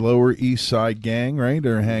that Lower East Side gang, right?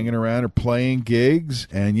 They're hanging around or playing gigs.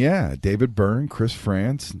 And David Byrne, Chris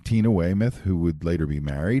France, and Tina Weymouth, who would later be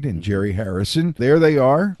married, and Jerry Harrison. There they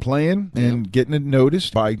are playing and getting it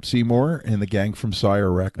noticed by Seymour and the gang from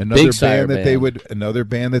Sire Records. Another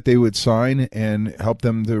band that they would sign and help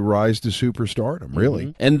them to rise to superstardom,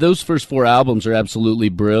 really. And those first four albums are absolutely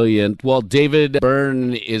brilliant. While David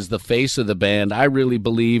Byrne is the face of the band, I really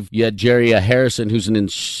believe you had Jerry Harrison, who's an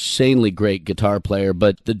insanely great guitar player,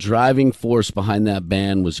 but the driving force behind that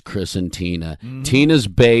band was Chris and Tina. Tina's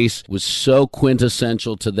bass was so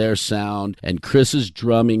quintessential to their sound, and Chris's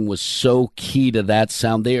drumming was so key to that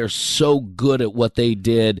sound. They are so good at what they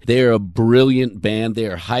did. They are a brilliant band. They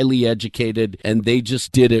are highly educated, and they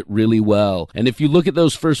just did it really well. And if you look at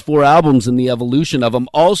those first four albums and the evolution of them,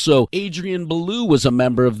 also, Adrian Belew was a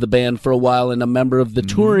member of the band for a while and a member of the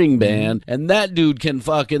touring band, and that dude can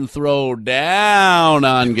fucking throw down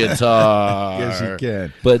on guitar. Yes, he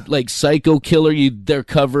can. But like Psycho Killer, their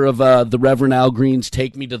cover of the Reverend Al Green's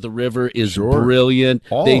Take Me to the River is brilliant.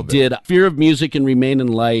 They did Fear of Music and Remain in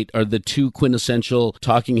Light are the two quintessential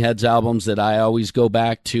Talking Heads albums that I always go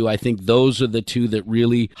back to. I think those are the two that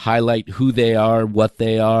really highlight who they are, what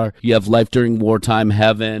they are. You have Life During Wartime,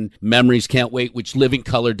 Heaven, Memories Can't Wait, which Living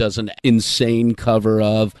Colour does an insane cover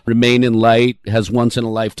of. Remain in Light has Once in a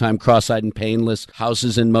Lifetime, Cross-Eyed and Painless,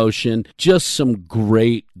 Houses in Motion. Just some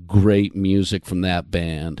great music from that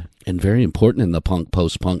band. And very important in the punk,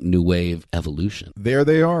 post-punk, new wave evolution. There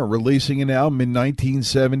they are, releasing an album in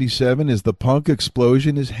 1977 as the punk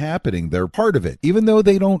explosion is happening. They're part of it. Even though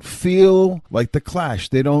they don't feel like the Clash,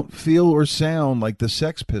 they don't feel or sound like the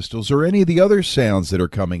Sex Pistols or any of the other sounds that are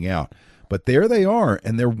coming out. But there they are,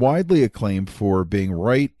 and they're widely acclaimed for being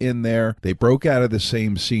right in there. They broke out of the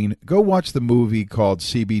same scene. Go watch the movie called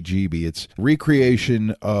CBGB. It's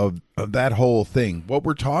recreation of that whole thing. What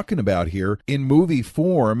we're talking about here in movie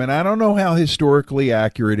form, and I don't know how historically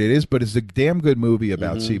accurate it is, but it's a damn good movie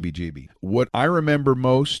about CBGB. What I remember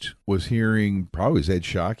most was hearing, probably was Ed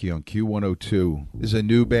Shockey on Q102. This is a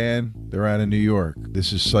new band. They're out of New York.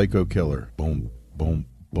 This is Psycho Killer. Boom, boom,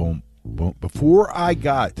 boom. Boom. Before I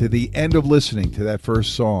got to the end of listening to that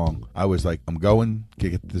first song, I was like, I'm going to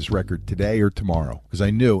get this record today or tomorrow, because I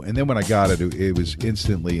knew. And then when I got it, it was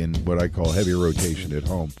instantly in what I call heavy rotation at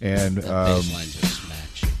home. And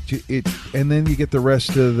and then you get the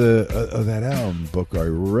rest of that album book I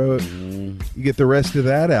wrote. You get the rest of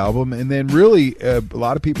that album, and then really a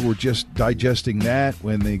lot of people were just digesting that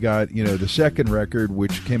when they got the second record,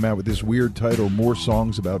 which came out with this weird title, More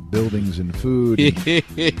Songs About Buildings and Food.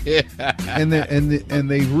 And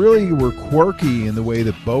they really were quirky in the way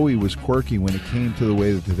that Bowie was quirky when it came to the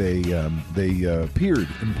way that they appeared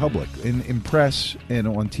in public, in press and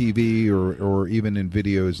on TV or even in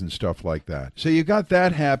videos and stuff like that. So you got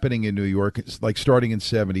that happening in New York. It's like starting in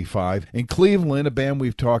 75. In Cleveland, a band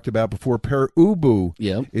we've talked about before, Per Ubu,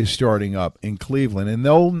 is starting up in Cleveland, and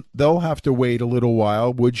they'll have to wait a little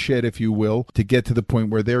while, woodshed if you will, to get to the point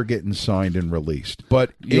where they're getting signed and released.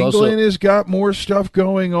 But England has got more stuff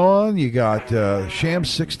going on. You got Sham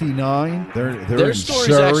 69. Their story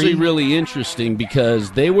is actually really interesting because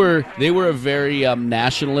they were a very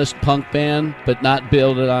nationalist punk band, but not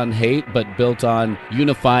built on hate, but built on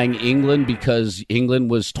unifying England, because England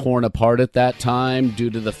was torn apart at that time due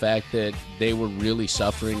to the fact that they were really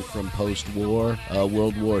suffering from post-war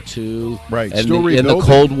World War II. Right. And in the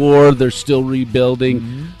Cold War, they're still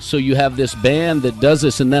rebuilding. So you have this band that does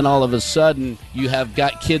this, and then all of a sudden you have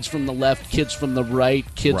got kids from the left, kids from the right,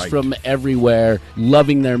 kids from everywhere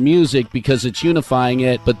loving their music because it's unifying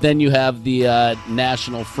it. But then you have the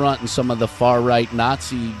National Front and some of the far-right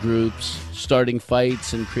Nazi groups starting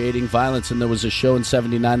fights and creating violence, and there was a show in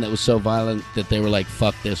 79 that was so violent that they were like,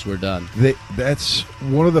 fuck this, we're done. That's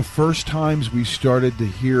one of the first times we started to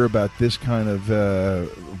hear about this kind of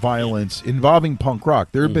violence involving punk rock.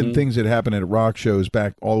 There have been things that happened at rock shows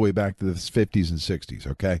all the way back to the 50s and 60s,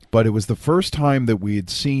 okay? But it was the first time that we had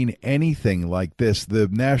seen anything like this, the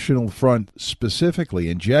National Front specifically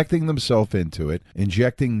injecting themselves into it,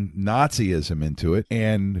 injecting Nazism into it,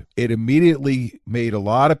 and it immediately made a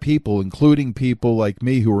lot of people, including people like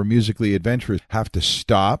me who are musically adventurous, have to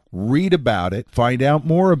stop, read about it, find out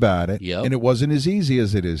more about it, and it wasn't as easy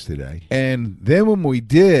as it is today. And then when we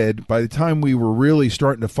did, by the time we were really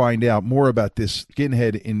starting to find out more about this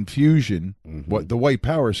skinhead infusion, what the white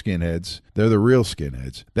power skinheads, they're the real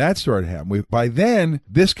skinheads, that started happening. By then,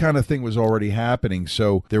 this kind of thing was already happening,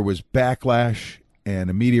 so there was backlash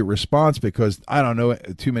and immediate response, because I don't know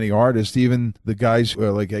too many artists, even the guys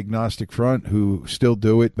like Agnostic Front who still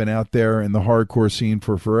do it, been out there in the hardcore scene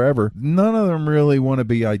for forever, none of them really want to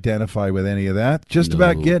be identified with any of that. Just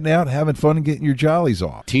about getting out, having fun, and getting your jollies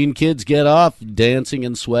off. Teen kids get off dancing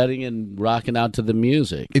and sweating and rocking out to the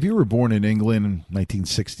music. If you were born in England in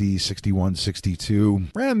 1960, 61, 62,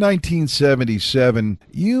 around 1977,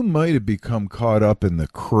 you might have become caught up in the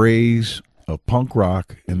craze of punk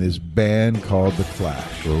rock and this band called The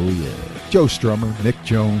Clash. Oh yeah. Joe Strummer, Mick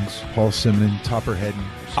Jones, Paul Simonon, Topper Headon.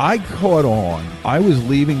 I caught on. I was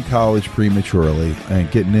leaving college prematurely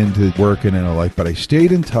and getting into working and the like, but I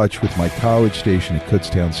stayed in touch with my college station at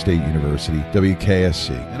Kutztown State University, WKSC.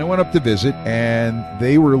 And I went up to visit, and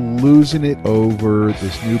they were losing it over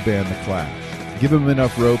this new band, The Clash. Give Them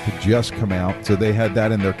Enough Rope had just come out, so they had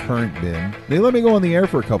that in their current bin. They let me go on the air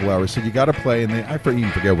for a couple hours, said you got to play, and I even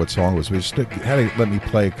forget what song it was. They just had to let me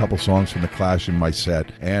play a couple songs from The Clash in my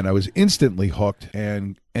set, and I was instantly hooked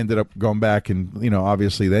and ended up going back, and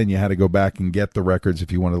obviously then you had to go back and get the records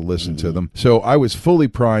if you wanted to listen to them. So I was fully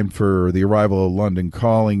primed for the arrival of London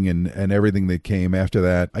Calling and everything that came after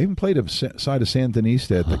that. I even played a side of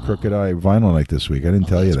Sandinista at the Crooked Eye Vinyl Night this week. I didn't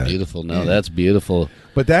tell you that. Beautiful. No, that's beautiful.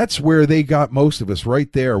 But that's where they got most of us,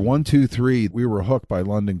 right there. 1, 2, 3. We were hooked by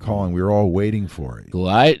London Calling. We were all waiting for it. Well,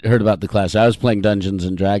 I heard about The Clash. I was playing Dungeons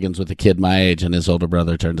and Dragons with a kid my age, and his older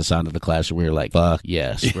brother turned us on to The Clash, and we were like, fuck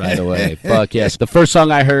yes, right away. Fuck yes. The first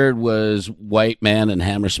song I I heard was White Man and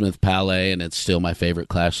Hammersmith Palais, and it's still my favorite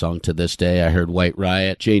Clash song to this day. I heard White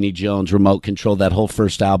Riot, Janie Jones, Remote Control, that whole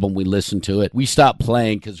first album. We listened to it. We stopped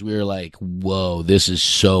playing because we were like, whoa, this is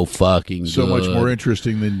so fucking so good. much more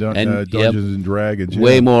interesting than Dungeons and Dragons.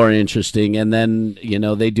 Way more interesting. And then,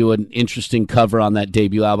 they do an interesting cover on that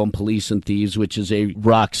debut album, Police and Thieves, which is a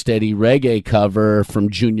rocksteady reggae cover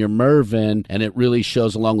from Junior Murvin, and it really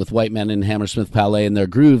shows, along with White Man and Hammersmith Palais and their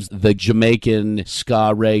grooves, the Jamaican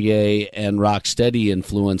ska, reggae, and rocksteady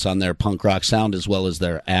influence on their punk rock sound as well as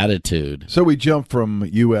their attitude. So we jump from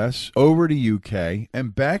U.S. over to U.K.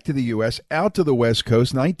 and back to the U.S., out to the West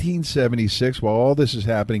Coast, 1976. While all this is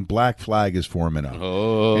happening, Black Flag is forming up.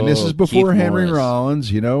 Oh, and this is before Keith Henry Morris. Rollins,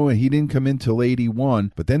 he didn't come in till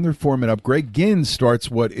 81, but then they're forming up. Greg Ginn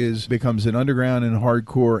starts what becomes an underground and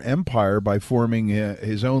hardcore empire by forming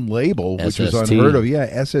his own label, which was SST. unheard of.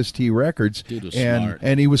 Yeah, SST Records. Dude was and smart.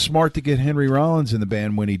 And he was smart to get Henry Rollins in the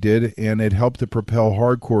band when he did, and it helped to propel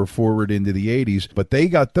hardcore forward into the 80s. But they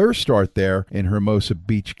got their start there in Hermosa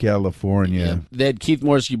Beach, California. Yeah. They had Keith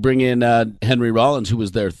Morris. You bring in Henry Rollins, who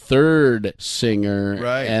was their third singer,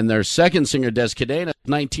 Right. and their second singer, Des Cadena.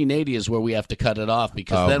 1980 is where we have to cut it off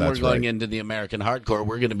because then we're that's going right. into the American hardcore.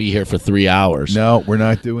 We're going to be here for 3 hours. No, we're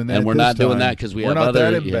not doing that. And we're this not doing time. that 'cause we we're have not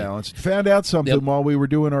other- that imbalanced. Found out something while we were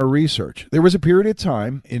doing our research. There was a period of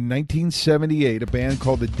time in 1978, a band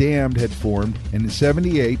called The Damned had formed, and in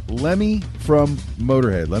 78, Lemmy from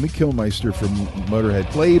Motorhead, Lemmy Kilmister from Motorhead,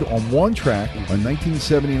 played on one track on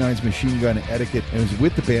 1979's Machine Gun Etiquette, and was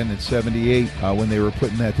with the band in 78 when they were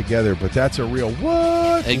putting that together. But that's a real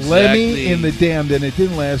what? Exactly. Lemmy in The Damned, and it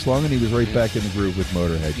didn't last long, and he was right back in the groove with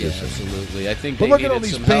Motorhead. Yeah, just so. absolutely. I think But they look at needed all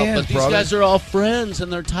these some bands, help. But these brother. guys are all friends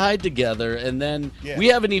and they're tied together. And then Yeah. we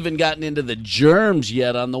haven't even gotten into the Germs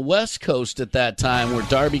yet on the West Coast at that time, where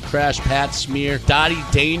Darby Crash, Pat Smear, Dottie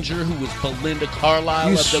Danger, who was Belinda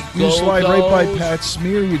Carlisle You, of the you slide right by Go-Go's. Pat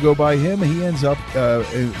Smear, you go by him, and he ends up,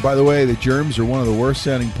 and by the way, the Germs are one of the worst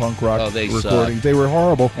sounding punk rock They recordings. suck. They were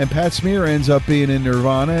horrible. And Pat Smear ends up being in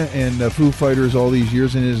Nirvana and Foo Fighters all these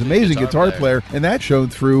years, and is an amazing guitar player. And that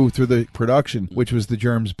showed through the production, which was the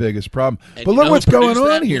Germs' biggest problem. And But you look know what's who going produced on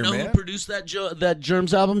that? here, You know man. who produced that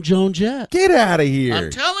Germs album? Joan Jett. Get out of here. I'm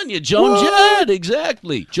telling you, Joan Jett,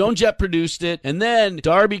 exactly. Joan Jett produced it, and then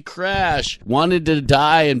Darby Crash wanted to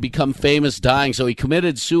die and become famous dying, so he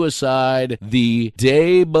committed suicide the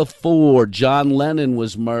day before John Lennon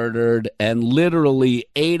was murdered, and literally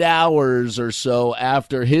 8 hours or so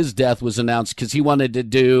after his death was announced, because he wanted to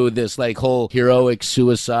do this whole heroic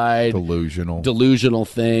suicide delusional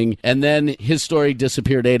thing, and then his story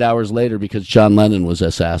disappeared 8 hours later because John Lennon was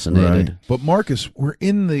assassinated. Right. But Marcus, we're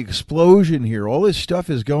in the explosion here. All this stuff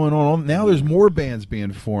is going on. Now there's more bands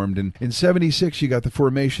being formed. And in 76, you got the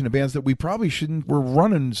formation of bands that we probably shouldn't. We're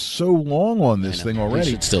running so long on this thing We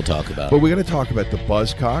already. should still talk about But it. we're going to talk about the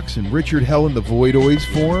Buzzcocks and Richard Hell and the Voidoids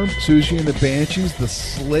form, Susie and the Banshees, the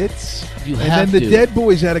Slits, You and have then the to. Dead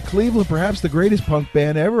Boys out of Cleveland, perhaps the greatest punk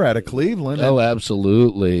band ever out of Cleveland. Oh,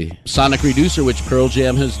 absolutely. Sonic Reducer, which Pearl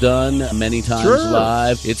Jam has done many times Sure.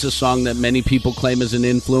 live. It's a song that many people claim as an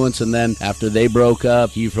influence, and then after they broke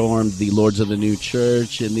up, he formed the Lords of the New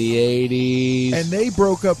Church in the 80s. And they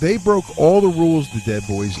broke up. They broke all the rules, the Dead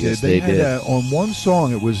Boys did. Yes, they had did. On one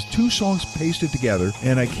song, it was two songs pasted together,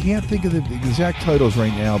 and I can't think of the exact titles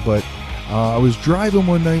right now, but I was driving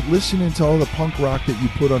one night listening to all the punk rock that you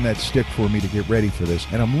put on that stick for me to get ready for this,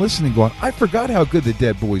 and I'm listening going, I forgot how good the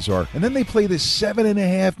Dead Boys are. And then they play this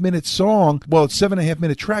 7.5-minute song, well, it's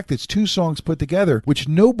 7.5-minute track that's two songs put together, which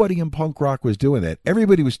nobody in punk rock was doing that.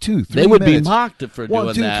 Everybody was 2-3 they would minutes. be mocked for doing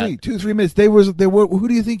 1, 2, that. 3, 2-3 minutes. They were. Who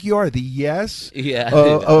do you think you are? The Yes Yeah.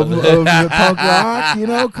 of the punk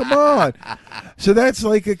rock? Come on. So that's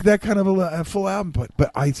like that kind of a full album.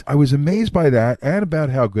 But I was amazed by that and about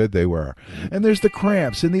how good they were. And there's the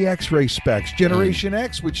Cramps and the X-Ray Specs, Generation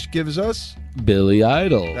X, which gives us. Billy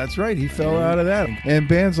Idol. That's right. He fell out of that. And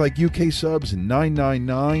bands like UK Subs and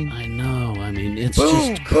 999. I know. I mean, it's Boom,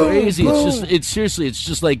 just crazy. boom, It's boom. just, it's seriously, it's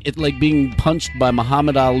just like being punched by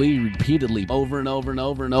Muhammad Ali repeatedly, over and over and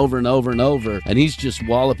over and over and over and over, and he's just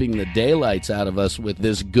walloping the daylights out of us with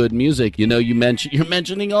this good music. You're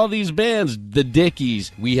mentioning all these bands, the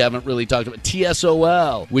Dickies. We haven't really talked about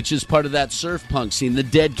TSOL, which is part of that surf punk scene. The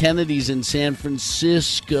Dead Kennedys in San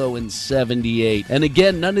Francisco in '78, and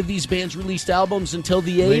again, none of these bands released albums until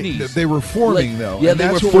the '80s. They were forming, though. Yeah, and they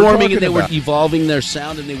were that's what we're forming talking and they were about. evolving their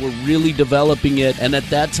sound, and they were really developing developing it. And at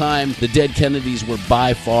that time, the Dead Kennedys were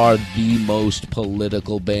by far the most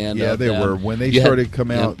political band. Yeah, of they them. were. When they started to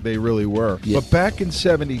come out, they really were. Yeah. But back in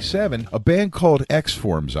 77, a band called X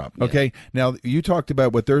forms up. Okay, now you talked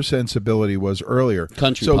about what their sensibility was earlier.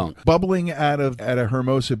 Country so punk. Bubbling out of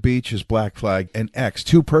Hermosa Beach is Black Flag and X,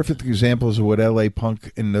 two perfect examples of what LA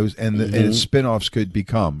punk and its spin-offs could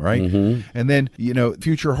become, right? And then,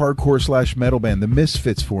 future hardcore / metal band, the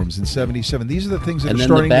Misfits forms in 77. These are the things that And are then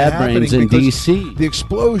starting the to Bad happen Brains in because DC. the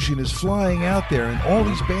explosion is flying out there, and all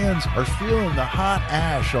these bands are feeling the hot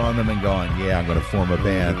ash on them and going, yeah, I'm going to form a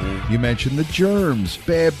band. You mentioned the Germs,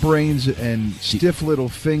 Bad Brains, and Stiff Little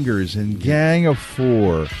Fingers, and Gang of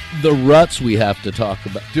Four. The Ruts we have to talk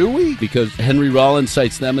about. Do we? Because Henry Rollins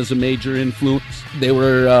cites them as a major influence. They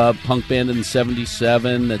were a punk band in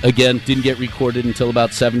 77 that, again, didn't get recorded until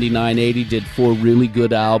about 79, 80, did 4 really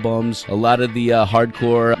good albums. A lot of the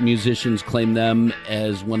hardcore musicians claim them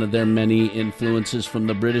as one of their many influences from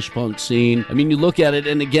the British punk scene. I mean, you look at it,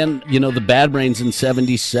 and again, the Bad Brains in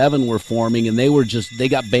 77 were forming, and they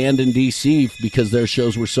got banned in D.C. because their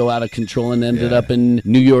shows were so out of control and ended up in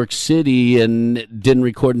New York City and didn't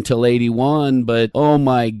record until 81, but oh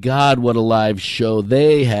my God, what a live show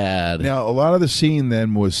they had. Now, a lot of the scene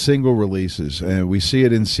then was single releases, and we see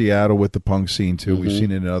it in Seattle with the punk scene too. We've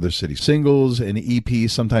seen it in other cities. Singles and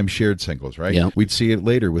EPs, sometimes shared singles, right? Yeah. We'd see it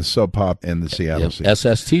later with Sub Pop and the Seattle scene.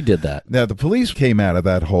 SST did that. Now, the Police came out of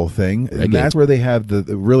that whole thing, and Again. that's where they have it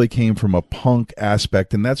really came from a punk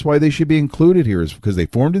aspect, and that's why they should be included here, is because they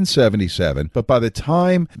formed in 77, but by the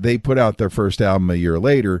time they put out their first album a year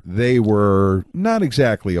later, they were not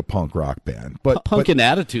exactly a punk rock band. But Punk in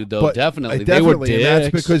attitude, though, definitely. They were dicks. and that's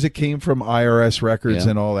because it came from IRS Records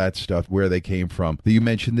and all that stuff, where they came from. You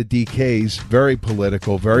mentioned the DKs, very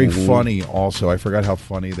political, very funny also. I forgot how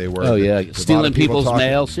funny they were. Oh, yeah. There's a lot Stealing of people people's talking-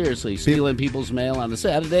 mail. Seriously, stealing people's mail on a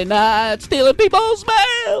Saturday night. Stealing people's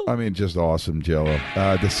mail. I mean, just awesome, Jello.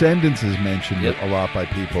 Descendants is mentioned a lot by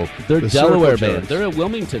people. They're a The Delaware Circle band. Jerks. They're a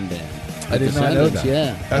Wilmington band. I did not know that.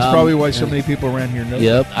 Yeah. That's probably why so many people around here know that.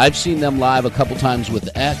 Yep. I've seen them live a couple times with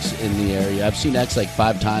X in the area. I've seen X like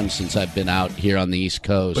 5 times since I've been out here on the East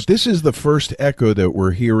Coast. But this is the first echo that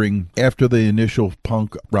we're hearing after the initial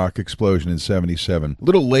punk rock explosion in 77.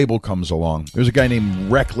 Little label comes along. There's a guy named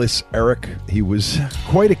Reckless Eric. He was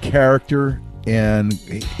quite a character. And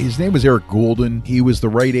his name was Eric Goulden. He was the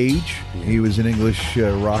right age. He was an English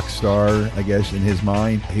rock star, I guess, in his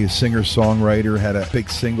mind. He was a singer-songwriter, had a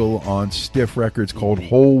big single on Stiff Records called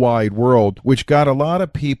Whole Wide World, which got a lot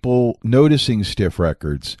of people noticing Stiff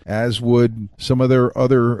Records, as would some of their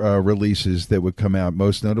other releases that would come out.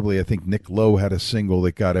 Most notably, I think Nick Lowe had a single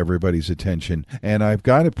that got everybody's attention. And I've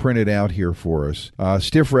got it printed out here for us.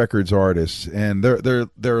 Stiff Records artists, and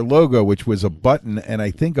their logo, which was a button and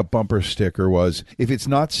I think a bumper sticker, was, if it's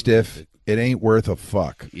not stiff, it ain't worth a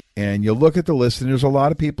fuck. And you look at the list, and there's a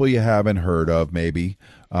lot of people you haven't heard of, maybe.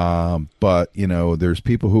 But, there's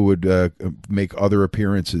people who would make other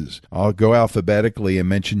appearances. I'll go alphabetically and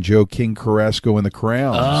mention Joe King Carrasco and the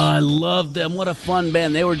Crowns. Oh, I love them. What a fun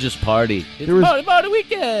band. They were just party. It's There was- party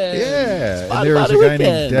weekend. Yeah, It's and there was a party guy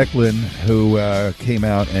named weekend. Declan who came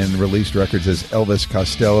out and released records as Elvis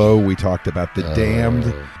Costello. We talked about The Damned,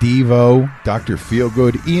 Devo, Dr.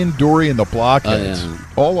 Feelgood, Ian Dory and the Blockheads. Oh, yeah.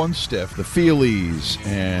 All on Stiff. The Feelies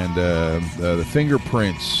and the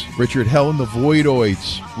Fingerprints, Richard Hell and the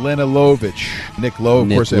Voidoids, Lena Lovich, Nick Lowe, of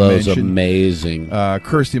Nick course, Lowe's I mentioned. amazing.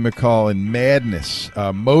 Kirsty McCall and Madness.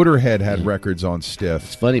 Motorhead had records on Stiff.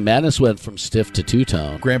 It's funny. Madness went from stiff to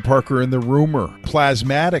two-tone. Grant Parker and the Rumor,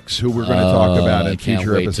 Plasmatics, who we're going to talk about in I can't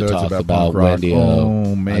future wait to episodes talk about about punk rock. Wendy O.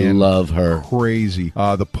 Oh man, I love her. Crazy.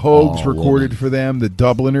 The Pogues Oh, recorded woman. for them. The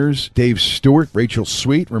Dubliners, Dave Stewart, Rachel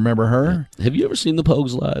Sweet. Remember her? Have you ever seen the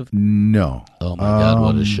Pogues live? No. Oh my God,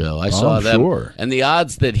 what a show! I saw I'm them, sure. and the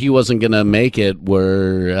odds that he wasn't going to make it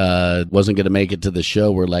wasn't going to make it to the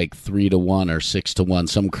show were like 3-1 or 6-1,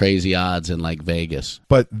 some crazy odds in like Vegas.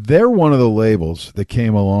 But they're one of the labels that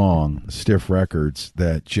came along, Stiff Records,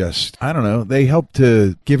 that just, I don't know, they helped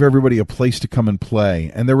to give everybody a place to come and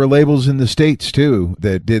play. And there were labels in the States, too,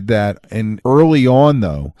 that did that. And early on,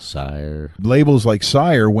 though, Sire. labels like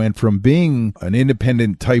Sire went from being an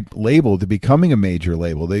independent type label to becoming a major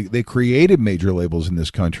label. They created major labels in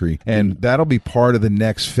this country. And that'll be part of the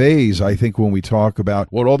next phase, I think, when we talk about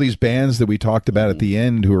what all these bands that we talked about at the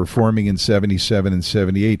end who are forming in 77 and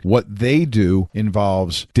 78, what they do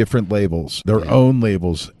involves different labels, their own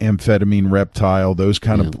labels, Amphetamine Reptile, those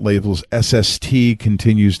kind of labels. SST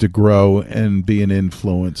continues to grow and be an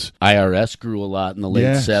influence. IRS grew a lot in the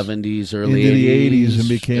late 70s, early into 80s. The 80s and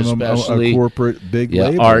became a corporate big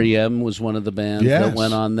label. REM was one of the bands that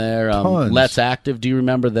went on there. Let's Active, do you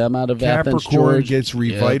remember them out of Athens, Capricorn Georgia? Gets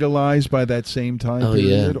revitalized by that same time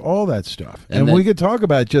period. All that stuff. And we could talk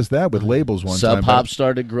about just that with labels one time. Sub Pop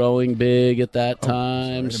started growing big at that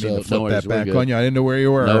time. Sorry, I didn't flip that back on you. I didn't know where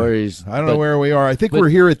you were. No worries. I don't know where we are. I think we're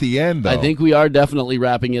here at the end, though. I think we are definitely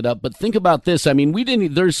wrapping it up. But think about this. I mean,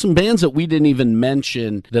 there's some bands that we didn't even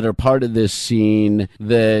mention that are part of this scene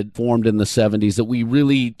that formed in the 70s that we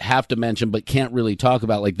really have to mention but can't really talk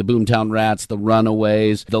about, like the Boomtown Rats, the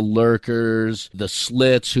Runaways, the Lurkers, the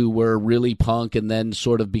Slits, who were really punk and then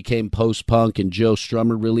sort of became post-punk, and Joe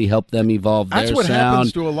Strummer really helped them evolve their sound. That's what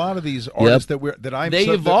happens to a lot of these artists that I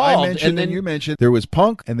mentioned and you mentioned. There was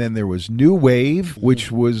punk, and then there was new wave,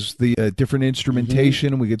 which was the different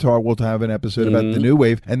instrumentation. We'll have an episode about the new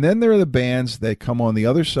wave. And then there are the bands that come on the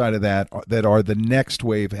other side of that are the next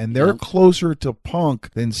wave, and they're closer to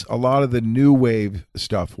punk than a lot of the new wave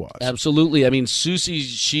stuff was. Absolutely. I mean, Susie,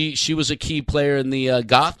 she was a key player in the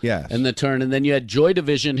goth and the turn, and then you had Joy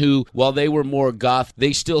Division, who, while they were more goth,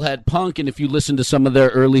 they still had punk, and if you listen to some of their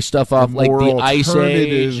early stuff off like the Ice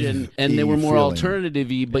Age, and they were more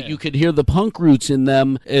alternative-y, but you could hear the punk roots in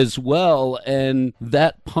them as well, and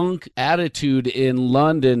that punk attitude in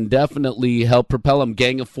London definitely helped propel them.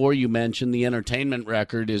 Gang of Four, you mentioned, the Entertainment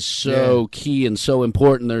record is so key and so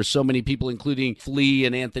important. There's so many people, including Flea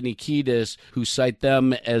and Anthony Kiedis, who cite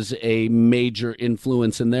them as a major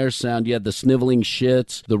influence in their sound. You had the Sniveling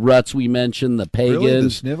Shits, the Ruts we mentioned, the Pagans. Really?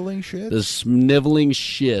 The Sniveling Shits? The Sniveling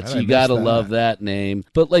Shits. You gotta love that name.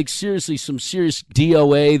 But like seriously, some serious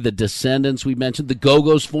DOA, the Descendants we mentioned. The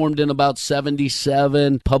Go-Go's formed in about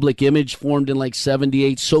 77. Public Image formed in like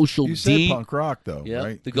 78. Social D. You said punk rock, though,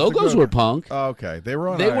 right? The Go-Go's were punk. Oh, okay. They were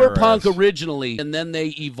on They IRS. were punk originally, and then they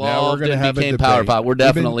evolved and became power pop. We're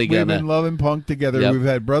definitely We've been loving punk together. Yep. We've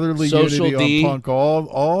had brotherly Social unity D. on punk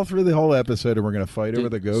all through the whole episode, and we're going to fight over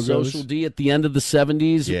the Go-Go's. Social D at the end of the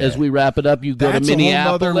 70s. As we wrap it up, you go to Minneapolis.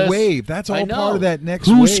 That's a whole other wave. That's all part of that next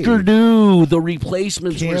Husker wave. Du. The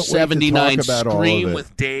Replacements were 79. Scream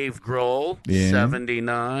with Dave Grohl,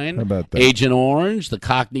 79. How about that? Agent Orange, the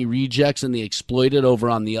Cockney Rejects, and the Exploited over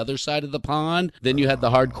on the other side of the pond. Then you had the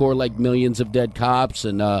hardcore like Millions of Dead Cops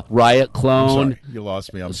and Riot Clone. You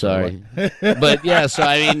lost me. I'm sorry. But yeah, so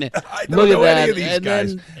I mean, I don't know any of these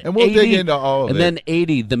guys. And we'll dig into all of it. And then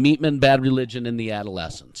 80, the Meatmen, Bad Religion, and the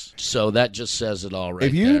Adolescents. So that just says it all right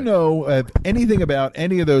If you there. know anything about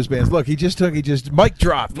any of those bands, look, he just mic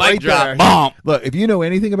dropped. Mic drop. There. Bomb. Look, if you know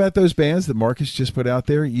anything about those bands that Marcus just put out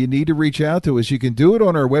there, you need to reach out to us. You can do it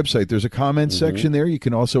on our website. There's a comment section there. You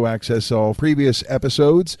can also access all previous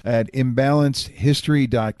episodes at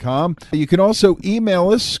imbalancedhistory.com. You can also email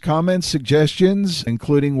us comments, suggestions,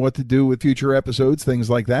 including what to do with future episodes, things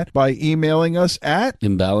like that, by emailing us at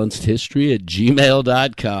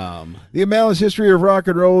imbalancedhistory@gmail.com. The Imbalanced History of Rock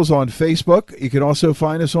and Roll is on Facebook. You can also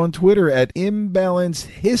find us on Twitter at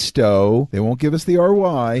Imbalanced Histo. They won't give us the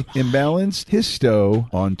RY. Imbalanced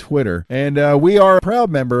Histo on Twitter. And we are a proud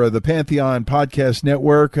member of the Pantheon Podcast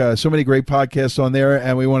Network. So many great podcasts on there,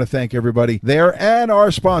 and we want to thank everybody there. And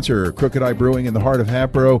our sponsor, Crooked Eye Brewing in the heart of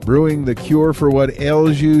Hapro, brewing the cure for what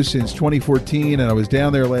ails you since 2014. And I was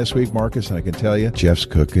down there last week, Marcus, and I can tell you, Jeff's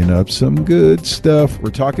cooking up some good stuff.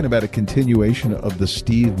 We're talking about a continuation of the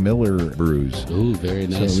Steve Miller brews. Ooh, very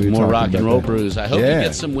nice. So more rock and roll brews. I hope you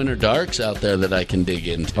get some Winter Darks out there that I can dig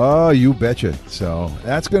into. Oh, you betcha. So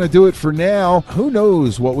that's going to do it for now. Who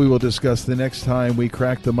knows what we will discuss the next time we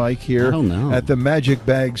crack the mic here at the Magic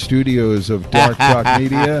Bag Studios of Dark Rock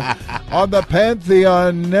Media on the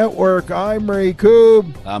Pantheon Network. I'm Ray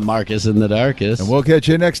Koob. I'm Marcus in the Darkest. And we'll catch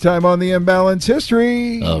you next time on the Imbalanced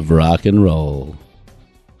History of Rock and Roll.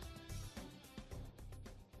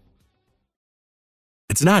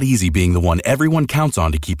 It's not easy being the one everyone counts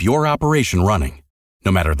on to keep your operation running,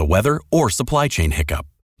 no matter the weather or supply chain hiccup.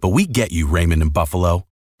 But we get you, Raymond in Buffalo,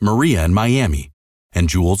 Maria in Miami, and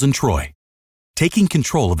Jules in Troy. Taking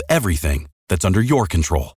control of everything that's under your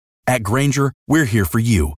control. At Grainger, we're here for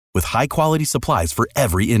you with high-quality supplies for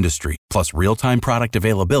every industry, plus real-time product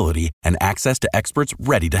availability and access to experts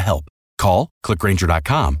ready to help. Call, click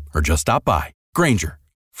Grainger.com, or just stop by. Grainger,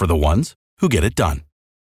 for the ones who get it done.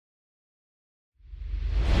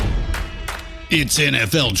 It's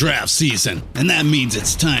NFL draft season, and that means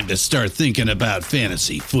it's time to start thinking about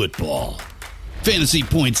fantasy football.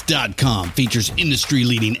 FantasyPoints.com features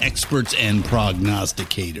industry-leading experts and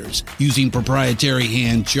prognosticators using proprietary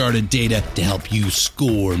hand-charted data to help you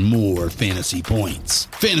score more fantasy points.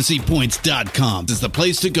 FantasyPoints.com is the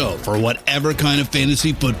place to go for whatever kind of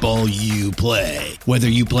fantasy football you play. Whether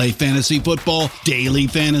you play fantasy football, daily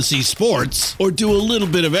fantasy sports, or do a little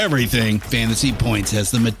bit of everything, Fantasy Points has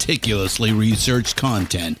the meticulously researched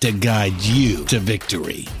content to guide you to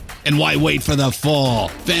victory. And why wait for the fall?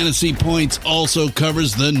 Fantasy Points also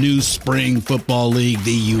covers the new spring football league,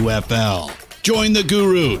 the UFL. Join the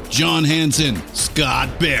guru, John Hansen,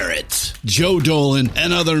 Scott Barrett, Joe Dolan,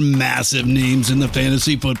 and other massive names in the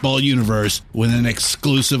fantasy football universe with an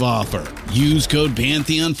exclusive offer. Use code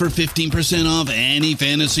Pantheon for 15% off any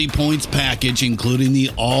Fantasy Points package, including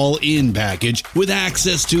the all-in package, with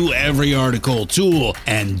access to every article, tool,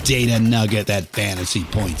 and data nugget that Fantasy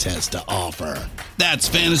Points has to offer. That's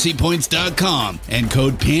FantasyPoints.com and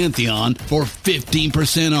code Pantheon for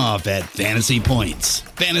 15% off at Fantasy Points.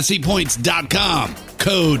 FantasyPoints.com,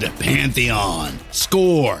 code Pantheon.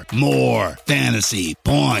 Score more fantasy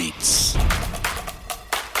points.